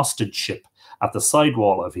in hostageship at the side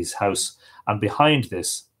wall of his house, and behind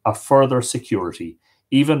this a further security,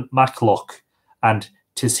 even Matlock, and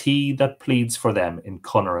 'tis he that pleads for them in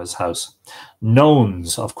Conaire's house.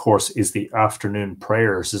 Nones, of course, is the afternoon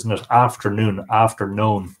prayers, isn't it? Afternoon,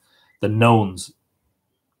 afternoon, the nones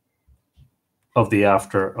of the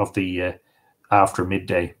after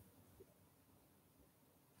midday.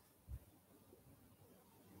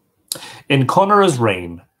 In Conaire's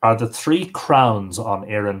reign are the 3 crowns on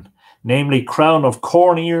Erin, namely crown of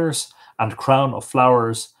corn ears, and crown of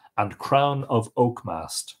flowers, and crown of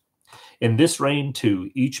oakmast. In this reign, too,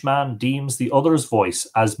 each man deems the other's voice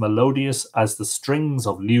as melodious as the strings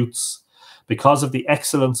of lutes, because of the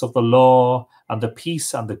excellence of the law and the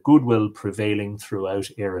peace and the goodwill prevailing throughout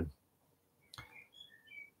Erin.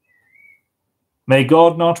 May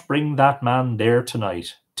God not bring that man there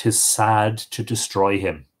tonight. 'Tis sad to destroy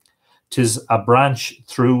him. 'Tis a branch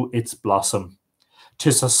through its blossom.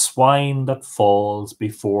 'Tis a swine that falls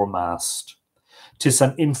before mast. 'Tis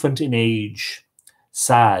an infant in age.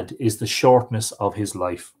 Sad is the shortness of his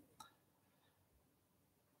life.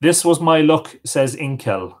 This was my luck, says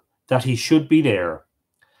Inkel, that he should be there,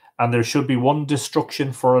 and there should be one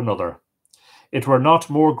destruction for another. It were not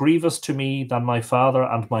more grievous to me than my father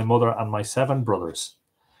and my mother and my 7 brothers,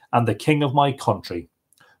 and the king of my country,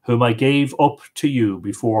 whom I gave up to you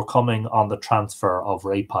before coming on the transfer of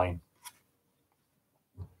rapine.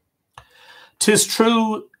 'Tis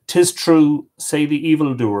true, say the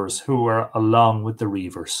evildoers who were along with the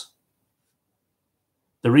reivers.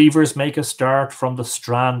 The reivers make a start from the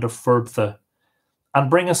strand of Furdtha,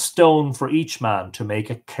 and bring a stone for each man to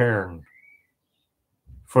make a cairn.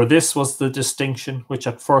 For this was the distinction which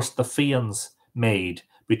at first the Fians made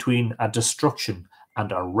between a destruction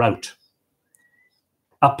and a rout.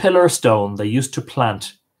 A pillar stone they used to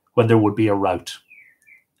plant when there would be a rout.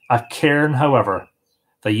 A cairn, however,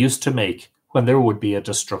 they used to make when there would be a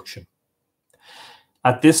destruction.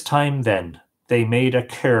 At this time then they made a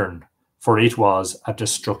cairn, for it was a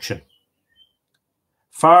destruction.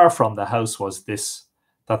 Far from the house was this,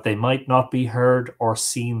 that they might not be heard or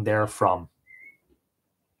seen therefrom.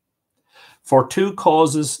 For 2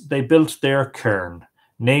 causes they built their cairn,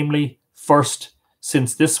 namely, first,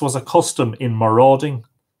 since this was a custom in marauding,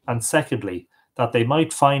 and secondly, that they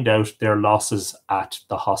might find out their losses at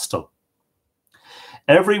the hostel.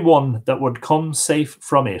 Every one that would come safe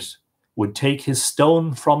from it would take his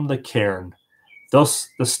stone from the cairn. Thus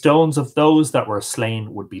the stones of those that were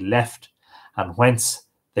slain would be left, and whence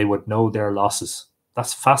they would know their losses.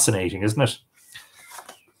 That's fascinating, isn't it?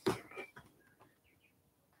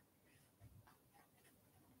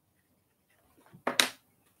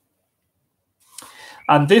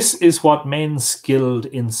 And this is what men skilled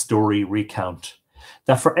in story recount,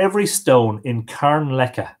 that for every stone in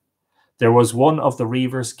Cairnlecca there was one of the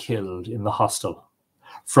reivers killed in the hostel.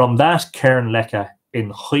 From that Cairnlecca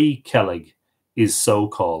in Hui Kellig is so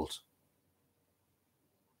called.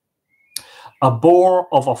 A boar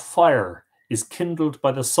of a fire is kindled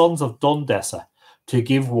by the sons of Dundessa to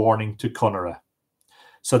give warning to Conaire.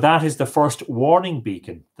 So that is the first warning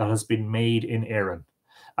beacon that has been made in Erin.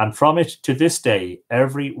 And from it to this day,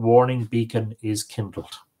 every warning beacon is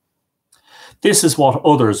kindled. This is what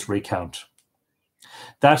others recount.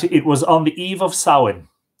 That it was on the eve of Samhain,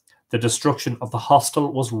 the destruction of the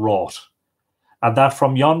hostel was wrought, and that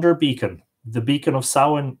from yonder beacon, the beacon of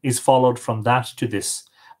Samhain is followed from that to this,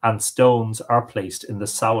 and stones are placed in the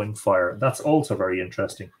Samhain fire. That's also very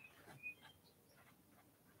interesting.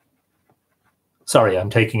 Sorry,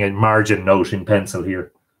 I'm taking a margin note in pencil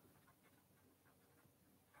here.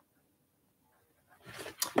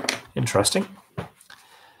 Interesting.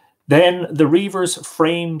 Then the reivers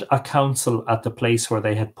framed a council at the place where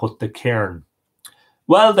they had put the cairn.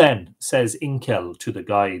 Well then, says Inkel to the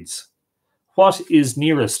guides, what is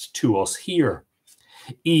nearest to us here?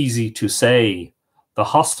 Easy to say, the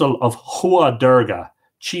hostel of Dá Derga,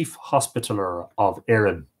 chief hospitaller of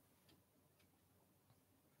Erin.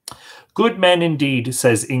 Good men indeed,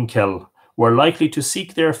 says Inkel, were likely to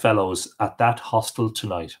seek their fellows at that hostel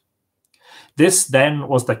tonight. This then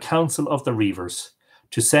was the council of the reivers,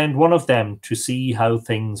 to send one of them to see how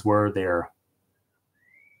things were there.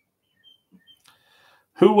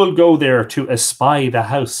 Who will go there to espy the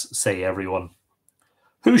house, say everyone.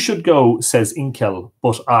 Who should go, says Inkel,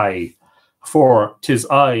 but I, for 'tis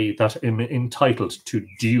I that am entitled to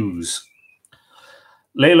dues.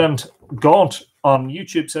 Leyland Gaunt on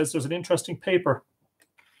YouTube says there's an interesting paper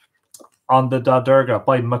on the Dá Derga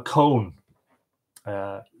by McCone.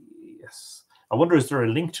 Yes. I wonder, is there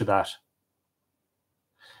a link to that?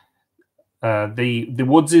 The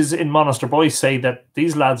Woodses in Monaster Boys say that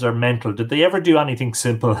these lads are mental. Did they ever do anything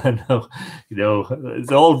simple? No,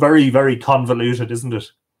 it's all very, very convoluted, isn't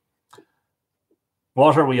it?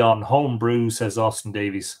 What are we on? Home brew, says Austin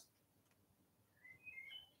Davies.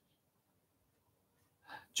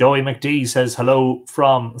 Joey McD says hello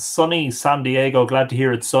from sunny San Diego. Glad to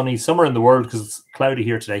hear it's sunny somewhere in the world because it's cloudy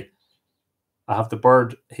here today. I have the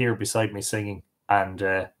bird here beside me singing, and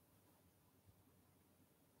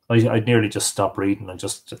I'd nearly just stop reading and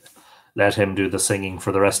just let him do the singing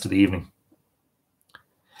for the rest of the evening.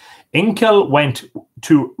 Inkel went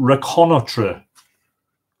to reconnoitre.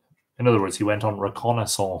 In other words, he went on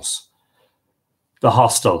reconnaissance. The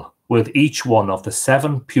hostel with each one of the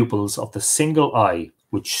 7 pupils of the single eye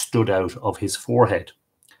which stood out of his forehead,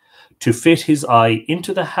 to fit his eye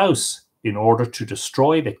into the house in order to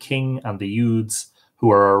destroy the king and the youths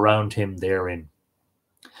who are around him therein.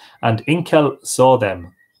 And Inkel saw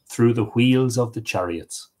them through the wheels of the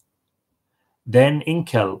chariots. Then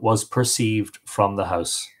Inkel was perceived from the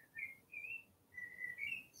house.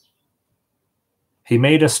 He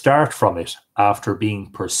made a start from it after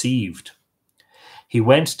being perceived. He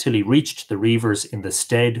went till he reached the reivers in the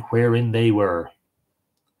stead wherein they were.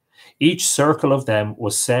 Each circle of them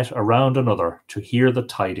was set around another to hear the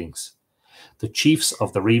tidings, the chiefs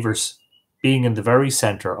of the reivers being in the very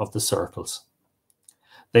centre of the circles.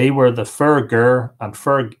 They were the Ferger and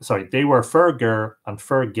Ferger and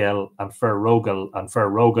Fergel and Ferrogel and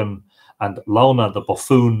Ferrogan and Lona the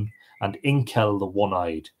buffoon and Inkel the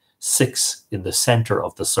one-eyed, 6 in the centre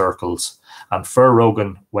of the circles, and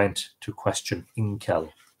Ferrogan went to question Inkel.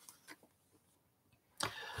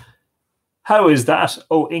 How is that,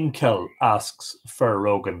 O Inkel? Asks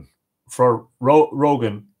Ferrogan.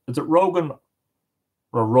 Rogan. Is it Rogan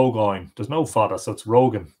or Rogoin? There's no fodder, so it's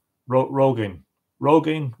Rogan. Rogan.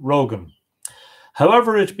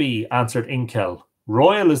 However it be, answered Inkel,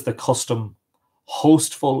 royal is the custom,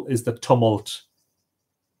 hostful is the tumult,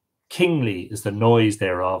 kingly is the noise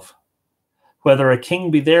thereof. Whether a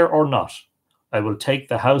king be there or not, I will take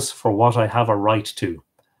the house for what I have a right to.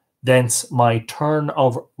 Thence my turn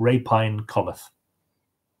of rapine cometh.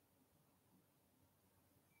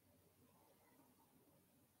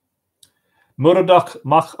 Muradoc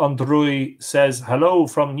Mach Andrui says, hello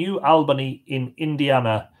from New Albany in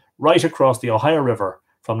Indiana, right across the Ohio River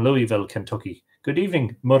from Louisville, Kentucky. Good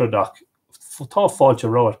evening, Muradoc. Tá fáilte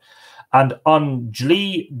road. And on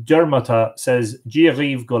Jli Dermata says,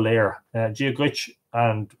 Giariv Golair, Giagrich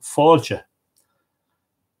and fáilte.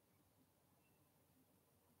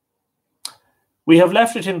 We have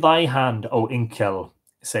left it in thy hand, O Inkel,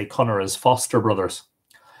 say Conaire's foster brothers,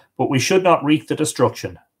 but we should not wreak the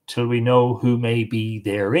destruction till we know who may be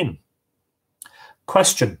therein.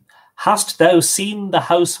 Question, hast thou seen the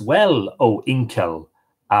house well, O Inkel?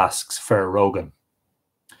 Asks Fair Rogan.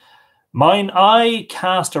 Mine eye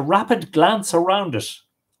cast a rapid glance around it,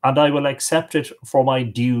 and I will accept it for my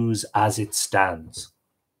dues as it stands.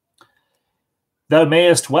 Thou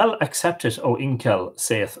mayest well accept it, O Inkel,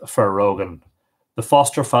 saith Fair Rogan. The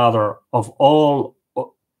foster father of all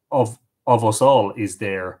of us all is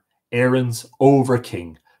there, Aaron's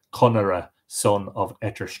over-king, Conaire, son of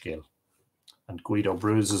Etterskill. And Guido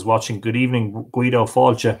Bruce is watching. Good evening, Guido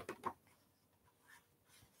Fáilte.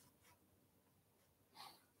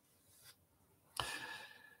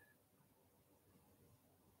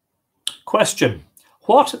 Question.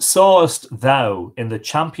 What sawest thou in the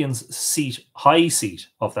champion's seat, high seat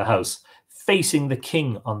of the house, facing the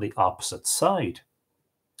king on the opposite side?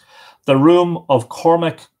 The room of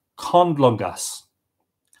Cormac Condlungas.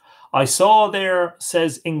 I saw there,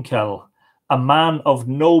 says Inkel, a man of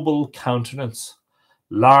noble countenance,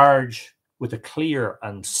 large, with a clear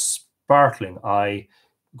and sparkling eye.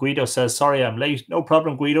 Guido says, sorry, I'm late. No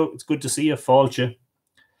problem, Guido. It's good to see you, Fáilte.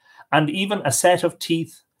 And even a set of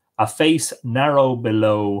teeth, a face narrow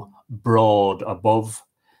below, broad above,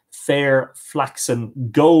 fair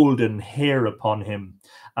flaxen golden hair upon him,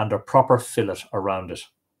 and a proper fillet around it.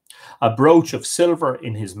 A brooch of silver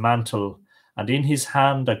in his mantle, and in his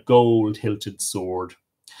hand a gold-hilted sword.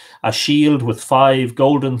 A shield with 5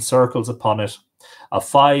 golden circles upon it, a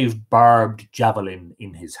 5-barbed javelin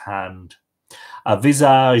in his hand. A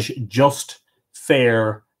visage just,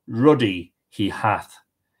 fair, ruddy he hath.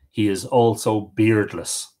 He is also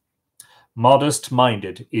beardless.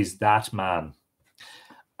 Modest-minded is that man.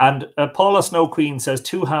 And Paula Snow Queen says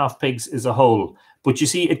 2 half-pigs is a whole. But you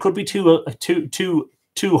see, it could be two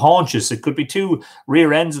haunches. It could be 2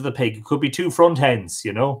 rear ends of the pig. It could be 2 front ends,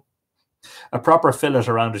 you know. A proper fillet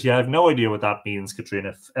around it. Yeah, I have no idea what that means,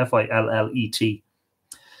 Katrina. F-I-L-L-E-T.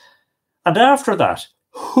 And after that,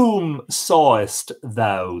 whom sawest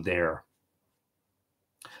thou there?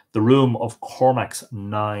 The room of Cormac's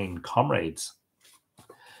 9 comrades.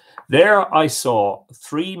 There I saw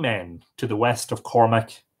 3 men to the west of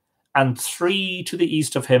Cormac, and 3 to the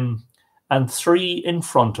east of him, and 3 in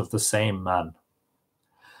front of the same man.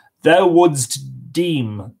 Thou wouldst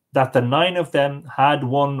deem that the 9 of them had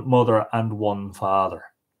 1 mother and 1 father.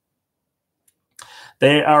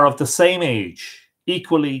 They are of the same age,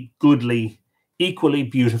 equally goodly, equally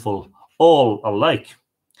beautiful, all alike.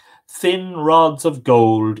 Thin rods of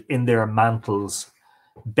gold in their mantles,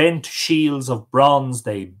 bent shields of bronze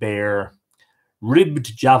they bear,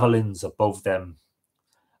 ribbed javelins above them,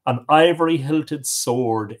 an ivory-hilted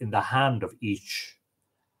sword in the hand of each.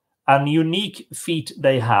 An unique feat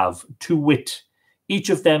they have, to wit, each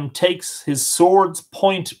of them takes his sword's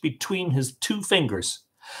point between his 2 fingers,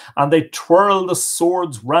 and they twirl the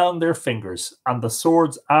swords round their fingers, and the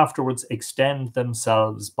swords afterwards extend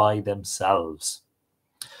themselves by themselves.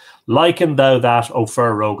 Liken thou that, O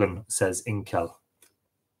fair Rogan, says Inkel.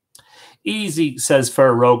 Easy, says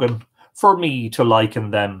fair Rogan, for me to liken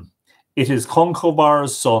them. It is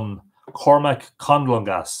Conchobar's son, Cormac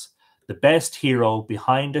Conlongas, the best hero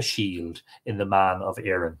behind a shield in the man of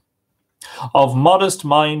Erin. Of modest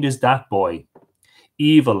mind is that boy.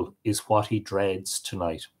 Evil is what he dreads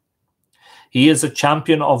tonight. He is a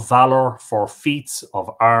champion of valour for feats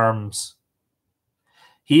of arms.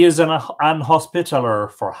 He is an hospitaller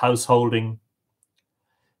for householding.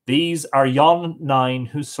 These are yon 9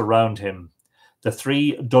 who surround him, the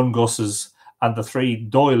 3 Dungusses and the 3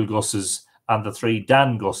 Doyle-Gusses and the 3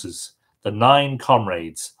 Dan-Gusses, the 9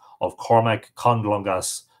 comrades of Cormac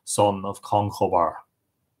Conlongas, son of Conchobar.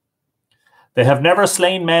 They have never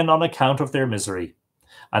slain men on account of their misery,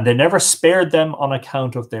 and they never spared them on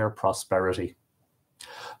account of their prosperity.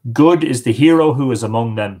 Good is the hero who is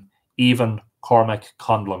among them, even Cormac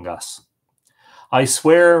Conlongas. I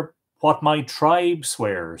swear what my tribe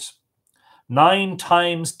swears. 9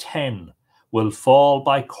 times 10 will fall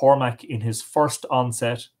by Cormac in his first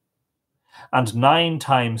onset, and 9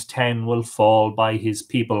 times 10 will fall by his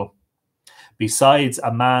people, besides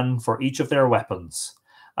a man for each of their weapons,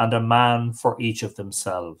 and a man for each of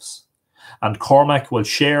themselves. And Cormac will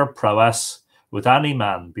share prowess with any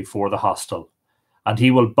man before the hostel, and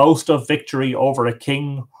he will boast of victory over a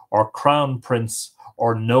king or crown prince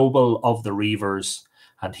or noble of the Reivers,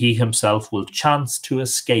 and he himself will chance to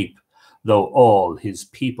escape, though all his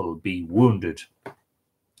people be wounded.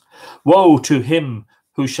 Woe to him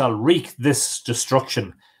who shall wreak this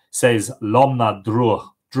destruction, says Lomna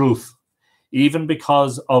Druth, even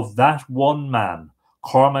because of that one man,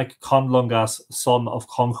 Cormac Conlongas, son of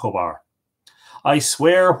Conchobar. I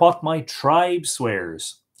swear what my tribe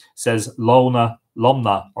swears, says Lomna,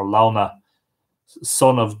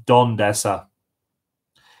 son of Dundesa.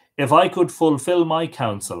 If I could fulfill my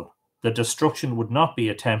counsel, the destruction would not be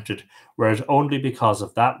attempted were it only because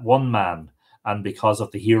of that one man and because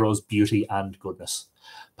of the hero's beauty and goodness.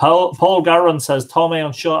 Paul Garron says, Tome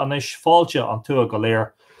an seo anish fáilte an tua go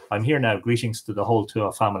léir. I'm here now. Greetings to the whole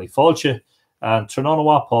Tua family. Fáilte and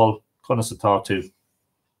Trinonawa Paul, Cunas atá too.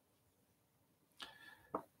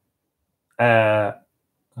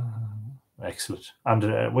 Excellent.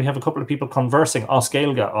 And we have a couple of people conversing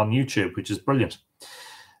Oscailga on YouTube, which is brilliant.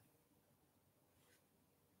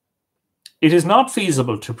 It is not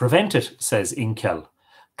feasible to prevent it, says Inkel.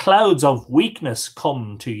 Clouds of weakness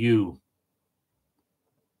come to you.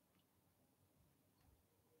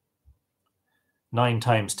 9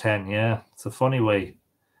 times 10, yeah. It's a funny way.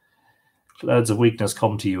 Clouds of weakness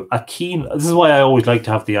come to you. This is why I always like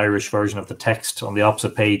to have the Irish version of the text on the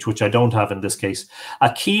opposite page, which I don't have in this case.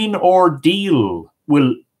 A keen ordeal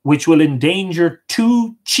which will endanger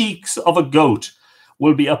 2 cheeks of a goat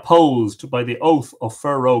will be opposed by the oath of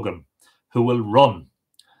Fair Rogan, who will run.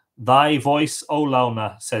 Thy voice, O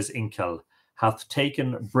Launa, says Inkel, hath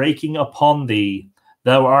taken breaking upon thee.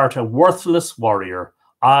 Thou art a worthless warrior.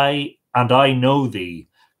 I know thee.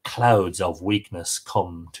 Clouds of weakness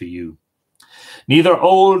come to you. Neither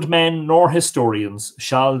old men nor historians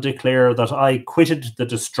shall declare that I quitted the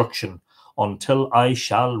destruction until I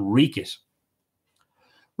shall wreak it.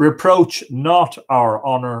 Reproach not our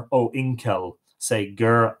honour, O Inkel, say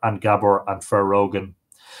Ger and Gabor and Fair Rogan.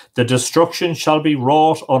 The destruction shall be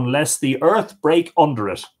wrought unless the earth break under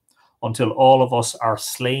it, until all of us are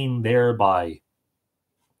slain thereby.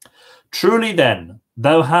 Truly then,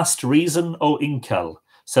 thou hast reason, O Inkel,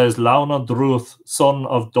 says Launa Druth, son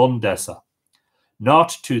of Dundesa.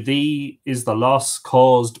 Not to thee is the loss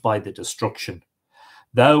caused by the destruction.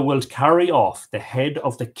 Thou wilt carry off the head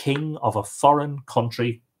of the king of a foreign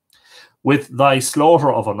country with thy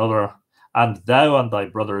slaughter of another, and thou and thy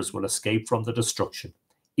brothers will escape from the destruction,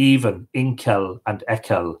 even Inkel and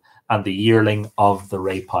Ekel and the yearling of the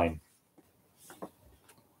rapine.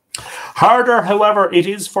 Harder, however, it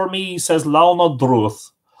is for me, says Launa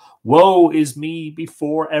Druth. Woe is me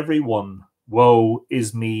before everyone. Woe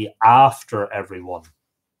is me after everyone.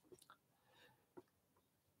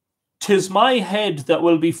 'Tis my head that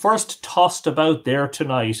will be first tossed about there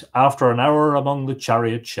tonight after an hour among the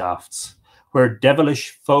chariot shafts, where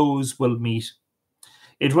devilish foes will meet.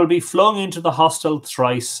 It will be flung into the hostel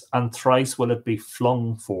thrice, and thrice will it be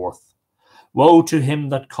flung forth. Woe to him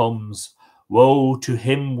that comes. Woe to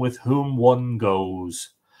him with whom one goes.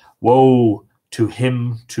 Woe to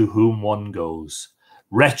him to whom one goes.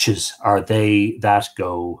 Wretches are they that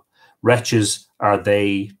go. Wretches are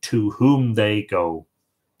they to whom they go.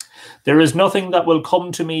 There is nothing that will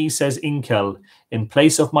come to me, says Inkel, in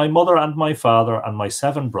place of my mother and my father and my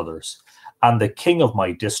 7 brothers, and the king of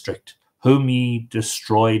my district, whom ye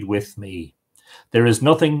destroyed with me. There is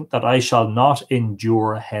nothing that I shall not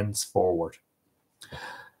endure henceforward.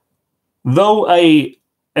 Though a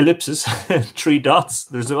ellipsis, 3 dots,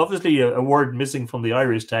 there's obviously a word missing from the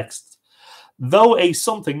Irish text. Though a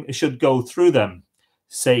something should go through them,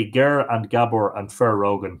 say Ger and Gabor and Fer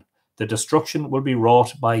Rogan, the destruction will be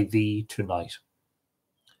wrought by thee tonight.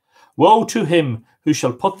 Woe to him who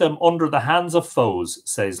shall put them under the hands of foes,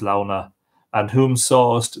 says Launa, and whom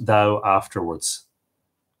sawest thou afterwards?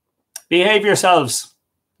 Behave yourselves.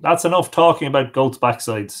 That's enough talking about goats'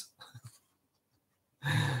 backsides.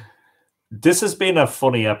 This has been a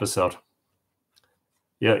funny episode.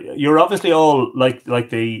 Yeah, you're obviously all like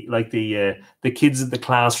the kids in the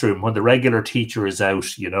classroom when the regular teacher is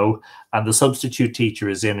out, you know, and the substitute teacher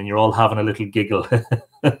is in, and you're all having a little giggle.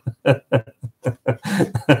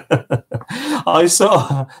 I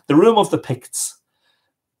saw the room of the Picts.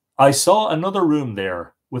 I saw another room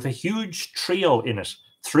there with a huge trio in it.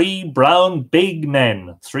 3 brown big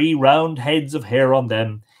men, 3 round heads of hair on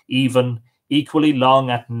them, even, equally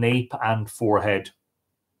long at nape and forehead.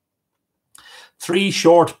 3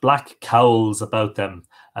 short black cowls about them,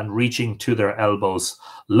 and reaching to their elbows.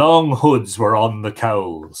 Long hoods were on the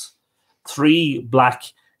cowls. 3 black,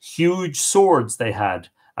 huge swords they had,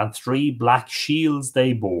 and 3 black shields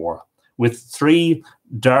they bore, with 3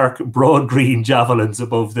 dark, broad green javelins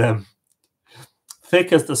above them.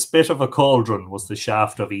 Thick as the spit of a cauldron was the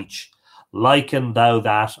shaft of each. Liken thou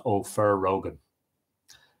that, O Fer Rogan.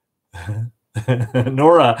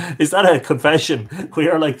 Nora, is that a confession? We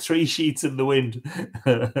are like 3 sheets in the wind.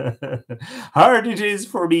 Hard it is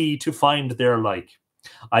for me to find their like.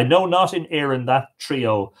 I know not in Erin that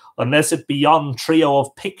trio, unless it be yon trio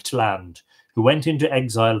of Pict land, who went into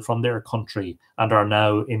exile from their country and are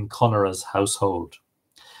now in Conaire's household.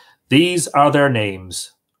 These are their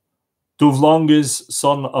names: Duvlonges,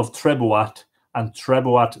 son of Trebuat, and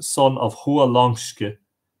Trebuat, son of Hualonske,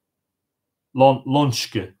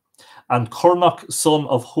 and Cornoc, son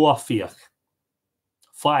of Huafiach.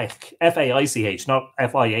 Faich, F-A-I-C-H, not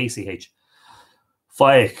F-I-A-C-H.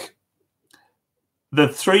 Faich. The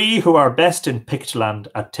 3 who are best in Pictland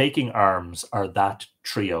at taking arms are that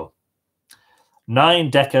trio. 9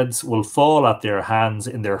 decades will fall at their hands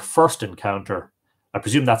in their first encounter. I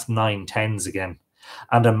presume that's 9 tens again.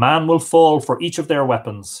 And a man will fall for each of their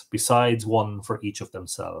weapons, besides 1 for each of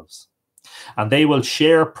themselves. And they will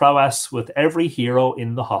share prowess with every hero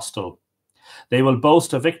in the hostel. They will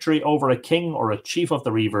boast a victory over a king or a chief of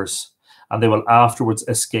the reavers, and they will afterwards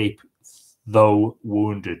escape, though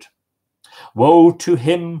wounded. Woe to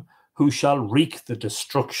him who shall wreak the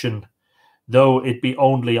destruction, though it be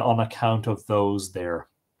only on account of those there.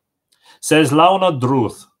 Says Launa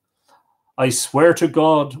Druth, I swear to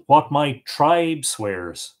God what my tribe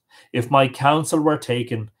swears. If my counsel were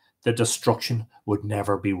taken, the destruction would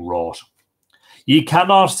never be wrought. Ye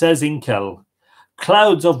cannot, says Inkel.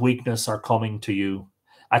 Clouds of weakness are coming to you.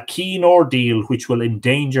 A keen ordeal which will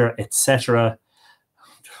endanger, etc.,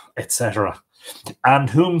 etc. And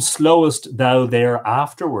whom slowest thou there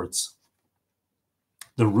afterwards?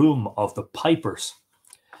 The room of the pipers.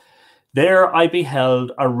 There I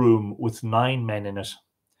beheld a room with 9 men in it.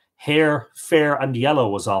 Hair fair and yellow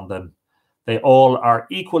was on them. They all are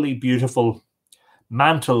equally beautiful.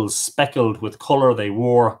 Mantles speckled with colour they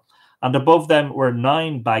wore, and above them were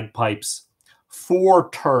 9 bagpipes, 4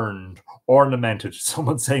 turned, ornamented.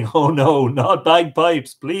 Someone saying, oh no, not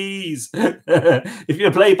bagpipes, please. If you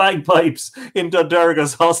play bagpipes in Dá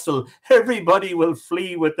Derga's hostel, everybody will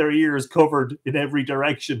flee with their ears covered in every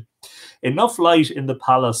direction. Enough light in the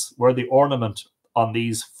palace were the ornament on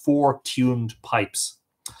these 4 tuned pipes.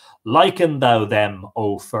 Liken thou them,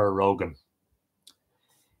 O Fer Rogan.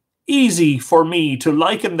 Easy for me to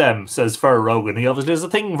liken them, says Fer Rogan. He obviously has a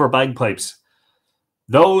thing for bagpipes.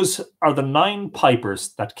 Those are the 9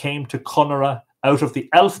 pipers that came to Conaire out of the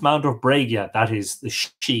Elf Mount of Brega, that is the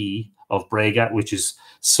She of Brega, which is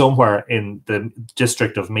somewhere in the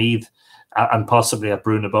district of Meath and possibly at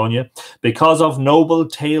Brunabonia, because of noble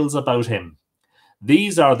tales about him.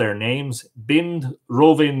 These are their names: Bind,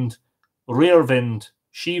 Rovind, Rearvind,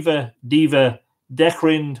 Shiva, Diva,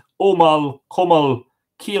 Dekrind, Omal, Kumal,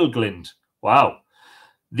 Kielglind. Wow.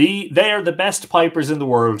 They are the best pipers in the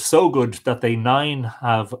world, so good that they 9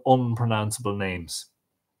 have unpronounceable names.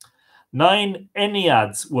 9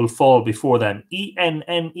 Enneads will fall before them.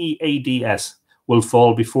 E-N-N-E-A-D-S will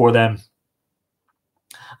fall before them.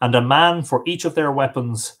 And a man for each of their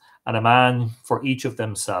weapons, and a man for each of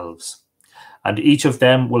themselves. And each of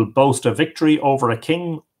them will boast a victory over a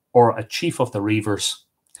king or a chief of the reavers.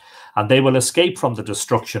 And they will escape from the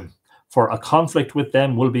destruction, for a conflict with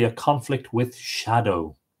them will be a conflict with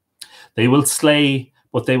shadow. They will slay,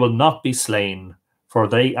 but they will not be slain, for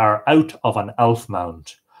they are out of an elf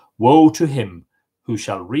mound. Woe to him who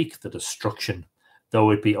shall wreak the destruction,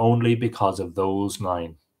 though it be only because of those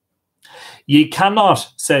 9. Ye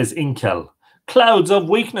cannot, says Inkel, clouds of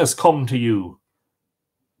weakness come to you,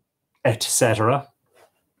 etc.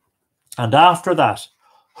 And after that,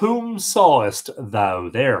 whom sawest thou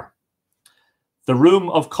there? The room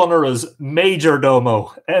of Conaire's major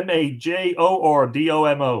domo,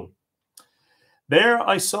 Majordomo. There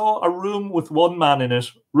I saw a room with one man in it,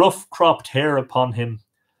 rough cropped hair upon him.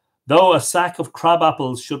 Though a sack of crab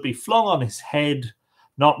apples should be flung on his head,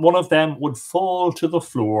 not one of them would fall to the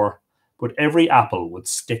floor, but every apple would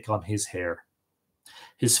stick on his hair.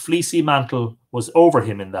 His fleecy mantle was over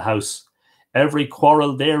him in the house. Every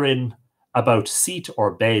quarrel therein about seat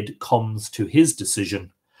or bed comes to his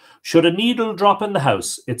decision. Should a needle drop in the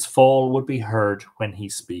house, its fall would be heard when he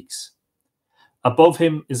speaks. Above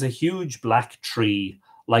him is a huge black tree,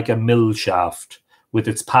 like a mill shaft, with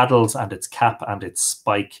its paddles and its cap and its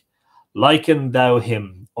spike. Liken thou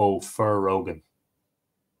him, O Fir Rogan.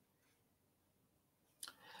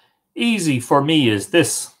 Easy for me is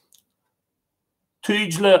this.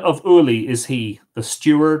 Togail of Uli is he, the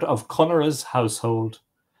steward of Conaire's household.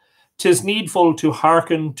 'Tis needful to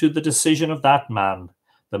hearken to the decision of that man,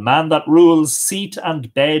 the man that rules seat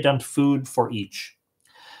and bed and food for each.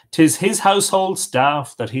 'Tis his household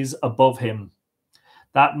staff that is above him.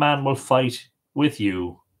 That man will fight with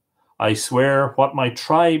you. I swear what my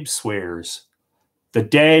tribe swears. The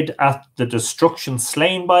dead at the destruction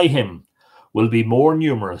slain by him will be more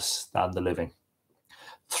numerous than the living.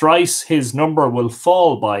 Thrice his number will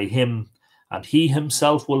fall by him, and he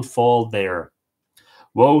himself will fall there.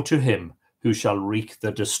 Woe to him who shall wreak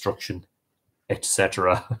the destruction,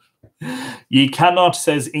 etc. Ye cannot,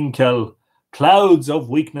 says Inkel, clouds of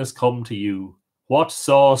weakness come to you. What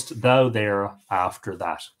sawest thou there after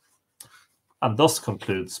that? And thus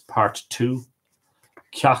concludes part 2,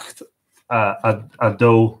 Ceacht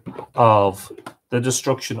Ado, of the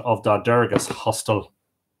destruction of Dá Derga's hostel.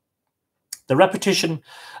 The repetition,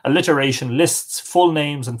 alliteration, lists, full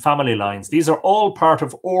names, and family lines. These are all part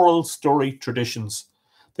of oral story traditions.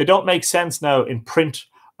 They don't make sense now in print.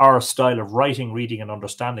 Our style of writing, reading, and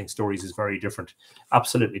understanding stories is very different.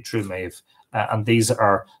 Absolutely true, Maeve. And these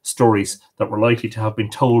are stories that were likely to have been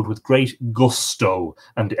told with great gusto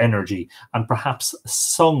and energy, and perhaps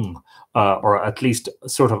sung, or at least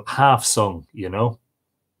sort of half sung, you know.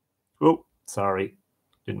 Oh, sorry.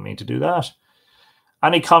 Didn't mean to do that.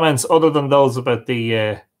 Any comments other than those about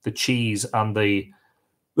the cheese and the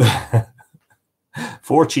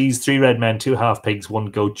 4 cheese, 3 red men, 2 half pigs, 1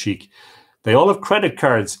 goat cheek? They all have credit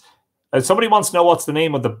cards. Somebody wants to know what's the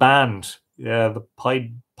name of the band. Yeah, the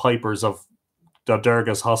Pied Pipers of Dá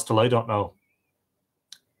Derga's Hostel. I don't know.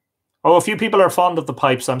 Oh, a few people are fond of the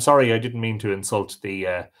pipes. I'm sorry, I didn't mean to insult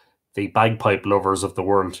the bagpipe lovers of the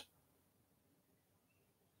world.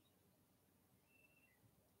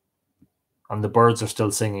 And the birds are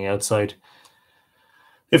still singing outside.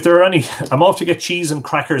 If there are any, I'm off to get cheese and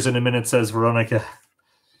crackers in a minute, says Veronica.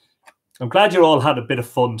 I'm glad you all had a bit of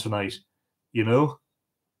fun tonight, you know?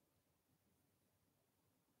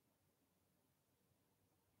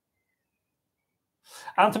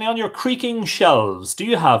 Anthony, on your creaking shelves, do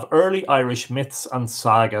you have early Irish myths and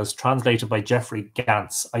sagas translated by Geoffrey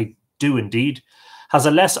Gantz? I do indeed. Has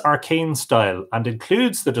a less arcane style and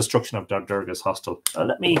includes the destruction of Dá Derga's hostel.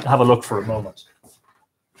 Let me have a look for a moment.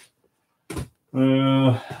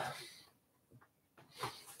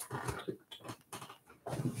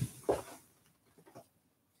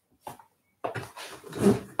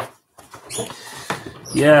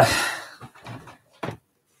 Yeah.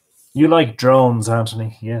 You like drones,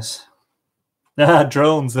 Anthony, yes.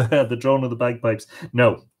 Drones, the drone of the bagpipes.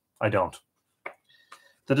 No, I don't.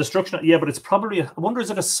 The destruction, yeah, but it's probably, I wonder, is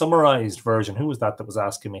it a summarized version? Who was that was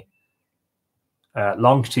asking me?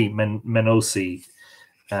 Longti Menosi.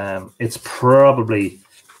 It's probably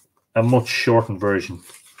a much shortened version.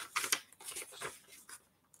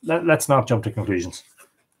 Let's not jump to conclusions.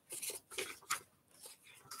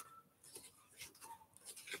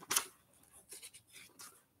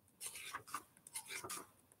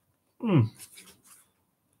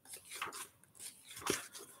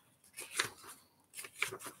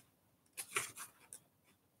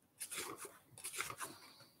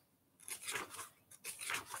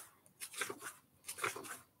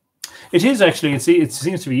 It is actually, it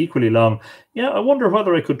seems to be equally long. Yeah, I wonder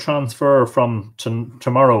whether I could transfer from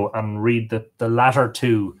tomorrow and read the latter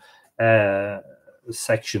 2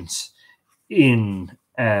 sections in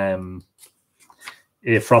from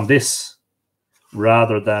this,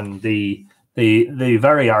 rather than the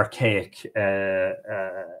very archaic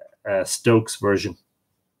Stokes version.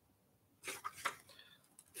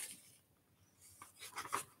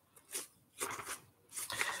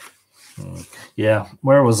 Yeah,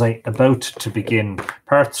 where was I about to begin?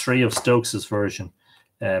 Part 3 of Stokes's version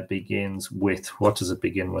begins with, what does it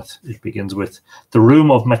begin with? It begins with the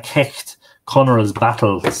room of Macecht, Connor's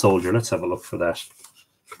battle soldier. Let's have a look for that.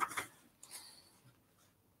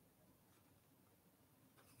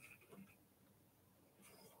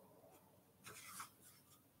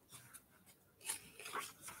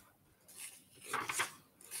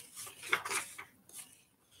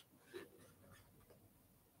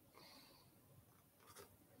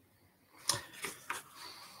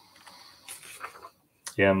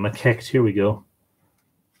 Yeah, Macecht, here we go.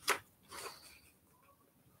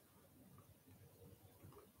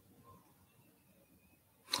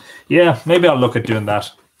 Yeah, maybe I'll look at doing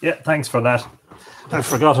that. Yeah, thanks for that. I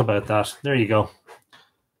forgot about that. There you go.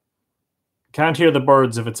 Can't hear the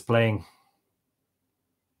birds if it's playing.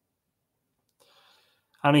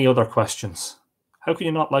 Any other questions? How can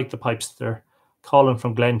you not like the pipes? They're calling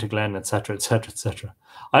from glen to glen, etc., etc., etc.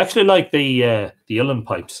 I actually like the uilleann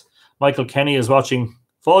pipes. Michael Kenny is watching.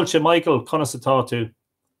 Fáilte, Michael, Conasatá too.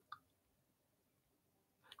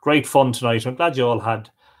 Great fun tonight. I'm glad you all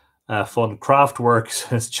had fun. Craft work,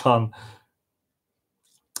 says John.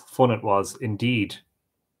 Fun it was, indeed.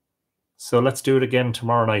 So let's do it again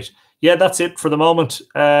tomorrow night. Yeah, that's it for the moment.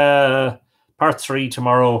 Part 3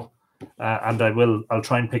 tomorrow. And I'll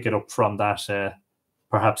try and pick it up from that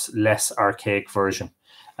perhaps less archaic version.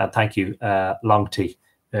 Thank you, Long T,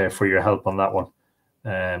 for your help on that one.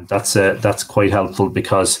 That's quite helpful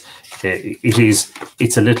because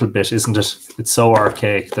it's a little bit, isn't it? It's so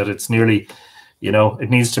archaic that it's nearly, it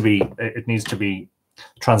needs to be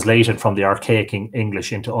translated from the archaic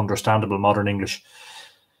English into understandable modern English.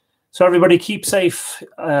 So everybody, keep safe.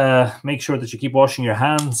 Make sure that you keep washing your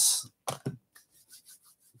hands.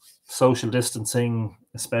 Social distancing,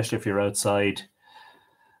 especially if you're outside.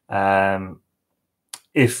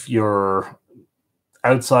 If you're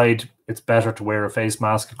outside, it's better to wear a face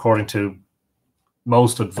mask according to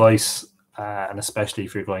most advice, and especially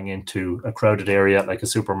if you're going into a crowded area like a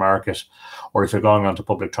supermarket, or if you're going onto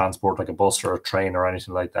public transport like a bus or a train or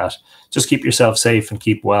anything like that. Just keep yourself safe and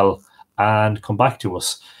keep well, and come back to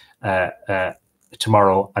us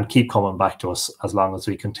tomorrow, and keep coming back to us as long as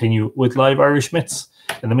we continue with live Irish Myths.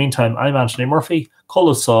 In the meantime, I'm Anthony Murphy.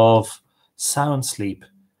 Kolasov, sound sleep,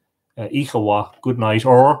 Ichawa, good night,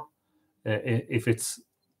 or if it's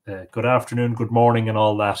good afternoon, good morning, and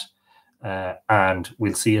all that. And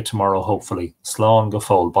we'll see you tomorrow, hopefully. Slán go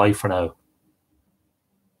fóill. Bye for now.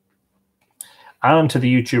 And to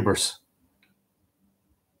the YouTubers,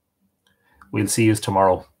 we'll see you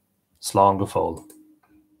tomorrow. Slán go fóill.